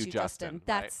 Really Hate You, Justin." Right?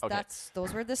 That's Okay.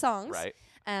 those were the songs. Right.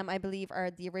 I believe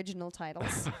are the original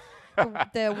titles.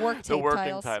 the work tape The working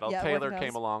titles. title. Yeah, Taylor working came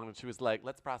titles. along and she was like,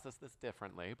 "Let's process this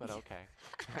differently, but okay."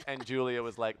 And Julia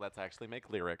was like, "Let's actually make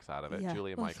lyrics out of it." Yeah.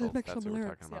 Julia Let's Michaels. make That's some who we're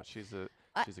lyrics, talking about.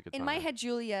 I- She's a good In my singer. head,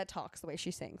 Julia talks the way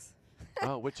she sings.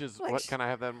 Oh, which is Like what? sh- Can I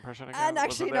have that impression again? And Was it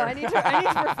actually, no, there? I need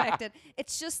to perfect it.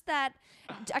 It's just that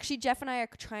actually Jeff and I are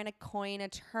trying to coin a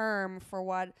term for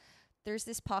what. There's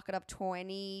this pocket of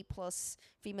 20 plus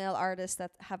female artists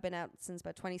that have been out since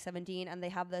about 2017, and they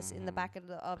have this in the back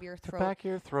of your The throat. back of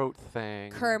your throat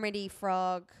thing. Kermity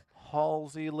Frog,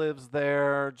 Halsey lives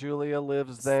there. Julia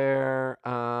lives there.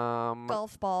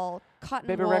 Golf Ball, Cotton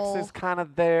Baby Wool. Rex is kind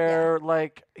of there.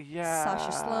 Like, yeah.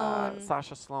 Sasha Sloan.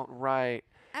 Sasha Sloan, right.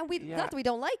 And we Yeah. not that we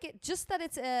don't like it, just that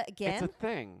it's again. It's a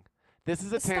thing. This is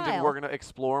a The tangent style. we're going to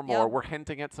explore more. Yep. We're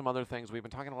hinting at some other things. We've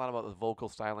been talking a lot about the vocal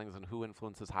stylings and who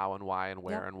influences how and why and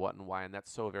where Yep. and what and why. And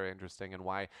that's so very interesting, and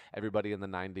why everybody in the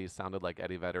 90s sounded like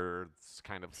Eddie Vedder's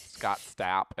kind of Scott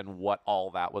Stapp and what all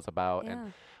that was about. Yeah.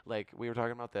 And like we were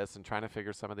talking about this and trying to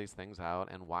figure some of these things out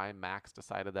and why Max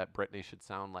decided that Britney should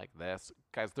sound like this.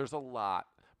 Guys, there's a lot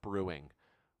brewing.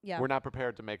 Yeah. We're not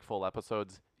prepared to make full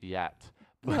episodes yet,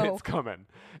 but No. it's coming.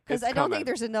 Because It's I don't coming. think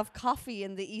there's enough coffee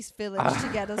in the East Village to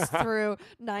get us through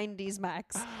 90s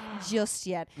Max just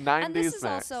yet. 90s And this is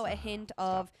Max. also a hint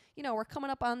of, we're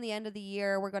coming up on the end of the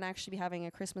year. We're going to actually be having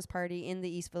a Christmas party in the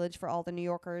East Village for all the New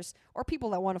Yorkers or people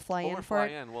that want to fly in Or for fly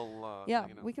it. in. We'll, Yeah,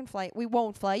 you know. we can fly. We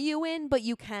won't fly you in, but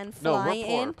you can No, fly we're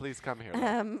poor. in. Please come here.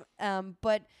 though.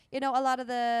 But a lot of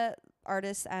the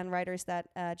artists and writers that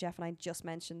Jeff and I just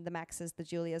mentioned, the Maxes, the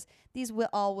Julias, these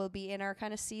will be in our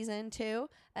kind of season 2,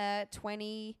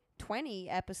 2020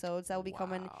 episodes that will be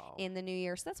coming Wow. in the new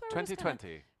year. So that's why we're just kinda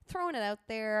 2020. throwing it out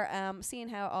there, seeing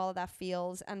how all of that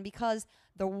feels, and because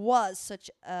there was such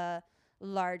a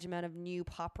large amount of new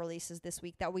pop releases this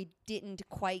week that we didn't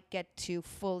quite get to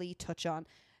fully touch on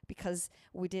because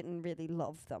we didn't really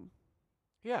love them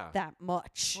Yeah. that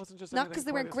much. Wasn't just Not anything because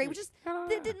they quite weren't as great, we huge. just Yeah.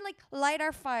 they didn't like light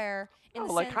our fire in No,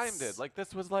 the like sense. Haim did. Like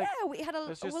this was like, yeah, we had a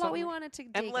there's lot just we something- wanted to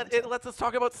dig and into. it lets us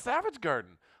talk about Savage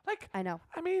Garden. Like, I know.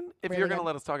 I mean, if Really you're gonna good.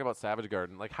 let us talk about Savage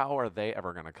Garden, like, how are they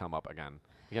ever gonna come up again?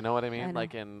 You know what I mean? know.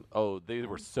 Like, they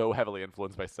were so heavily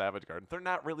influenced by Savage Garden. They're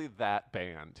not really that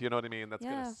band. You know what I mean? That's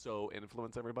Yeah. gonna so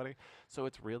influence everybody. So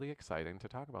it's really exciting to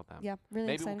talk about them. Yeah, really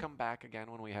Maybe exciting. we'll come back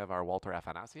again when we have our Walter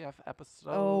Afanasieff episode.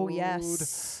 Oh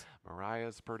yes.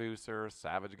 Mariah's producer,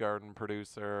 Savage Garden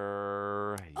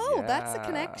producer. Oh, that's a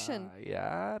connection.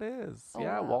 Yeah, it is. Oh,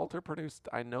 yeah, wow. Walter produced,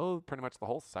 I know, pretty much the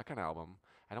whole second album.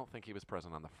 I don't think he was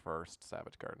present on the first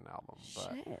Savage Garden album.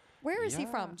 But Shit. Where is he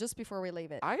yeah. from? Just before we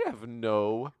leave it. I have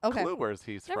no Okay. clue where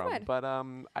he's Never from. mind. But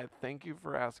I thank you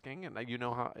for asking. And you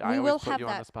know how we I will always put have you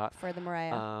on the that spot. for the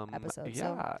Mariah episode. So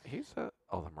Yeah,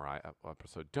 the Mariah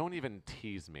episode. Don't even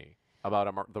tease me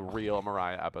about the real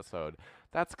Mariah episode.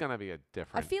 That's gonna be a I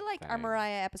different. feel like our thing.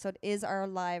 Mariah episode is our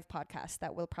live podcast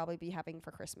that we'll probably be having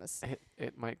for Christmas.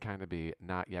 It might kind of be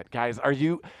not yet, guys. Are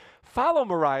you follow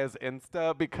Mariah's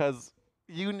Insta because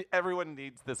everyone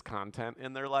needs this content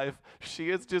in their life. She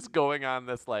is just going on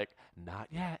this like not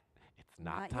yet. It's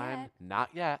not Not time. yet. Not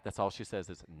yet. That's all she says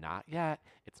is not yet.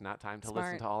 It's not time to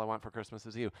listen Smart. to All I Want for Christmas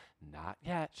Is You. Not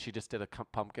yet. She just did a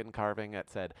pumpkin carving that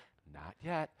said not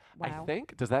yet. I Wow.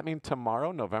 think does that mean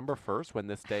tomorrow, November 1st, when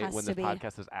this Has when to this be.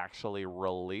 podcast is actually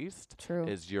released, True.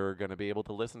 is you're going to be able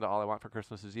to listen to All I Want for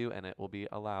Christmas Is You and it will be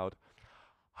allowed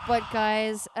But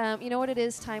guys, you know what it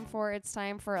is time for? It's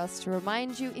time for us to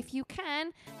remind you, if you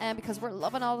can, because we're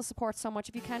loving all the support so much,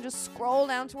 if you can just scroll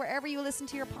down to wherever you listen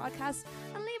to your podcast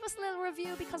and leave us a little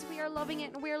review, because we are loving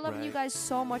it and we are loving you guys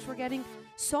so much. We're getting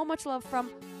so much love from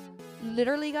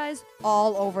literally, guys,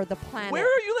 all over the planet. Where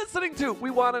are you listening to? We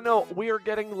want to know. We are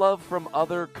getting love from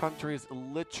other countries,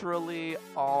 literally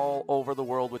all over the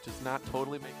world, which is not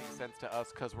totally making sense to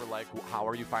us because we're like, how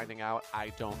are you finding out? I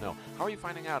don't know. How are you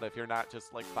finding out if you're not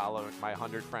just like following my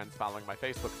 100 friends following my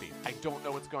Facebook feed? I don't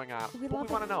know what's going on, but we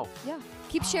want to know. Yeah.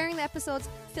 Keep sharing the episodes.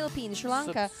 Philippines, Sri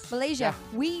Lanka, Malaysia.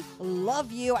 Yeah. We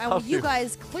love you. And Love you you.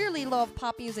 guys clearly love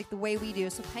pop music the way we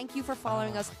do. So thank you for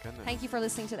following us. my goodness. Thank you for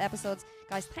listening to the episodes.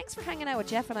 Guys, thanks for hanging out with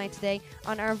Jeff and I today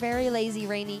on our very lazy,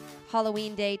 rainy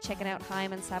Halloween day, checking out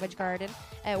Haim and Savage Garden.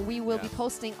 We will be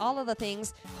posting all of the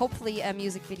things, hopefully a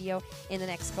music video in the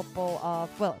next couple of,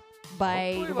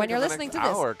 by Hopefully, when like, you're in the listening next to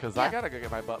hour, this. because I gotta go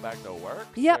get my butt back to work.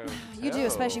 Yep, soon, you do,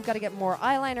 especially you've got to get more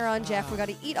eyeliner on, Jeff. We got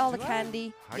to eat all the Do I?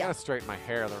 candy. I gotta straighten my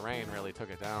hair. The rain really took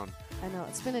it down. I know,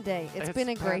 it's been a day. It's been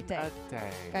a great day. A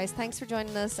day. Guys, thanks for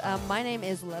joining us. My name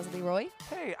is Leslie Roy.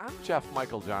 Hey, I'm Jeff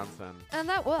Michael Johnson. And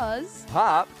that was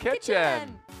Pop Kitchen.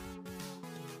 Kitchen.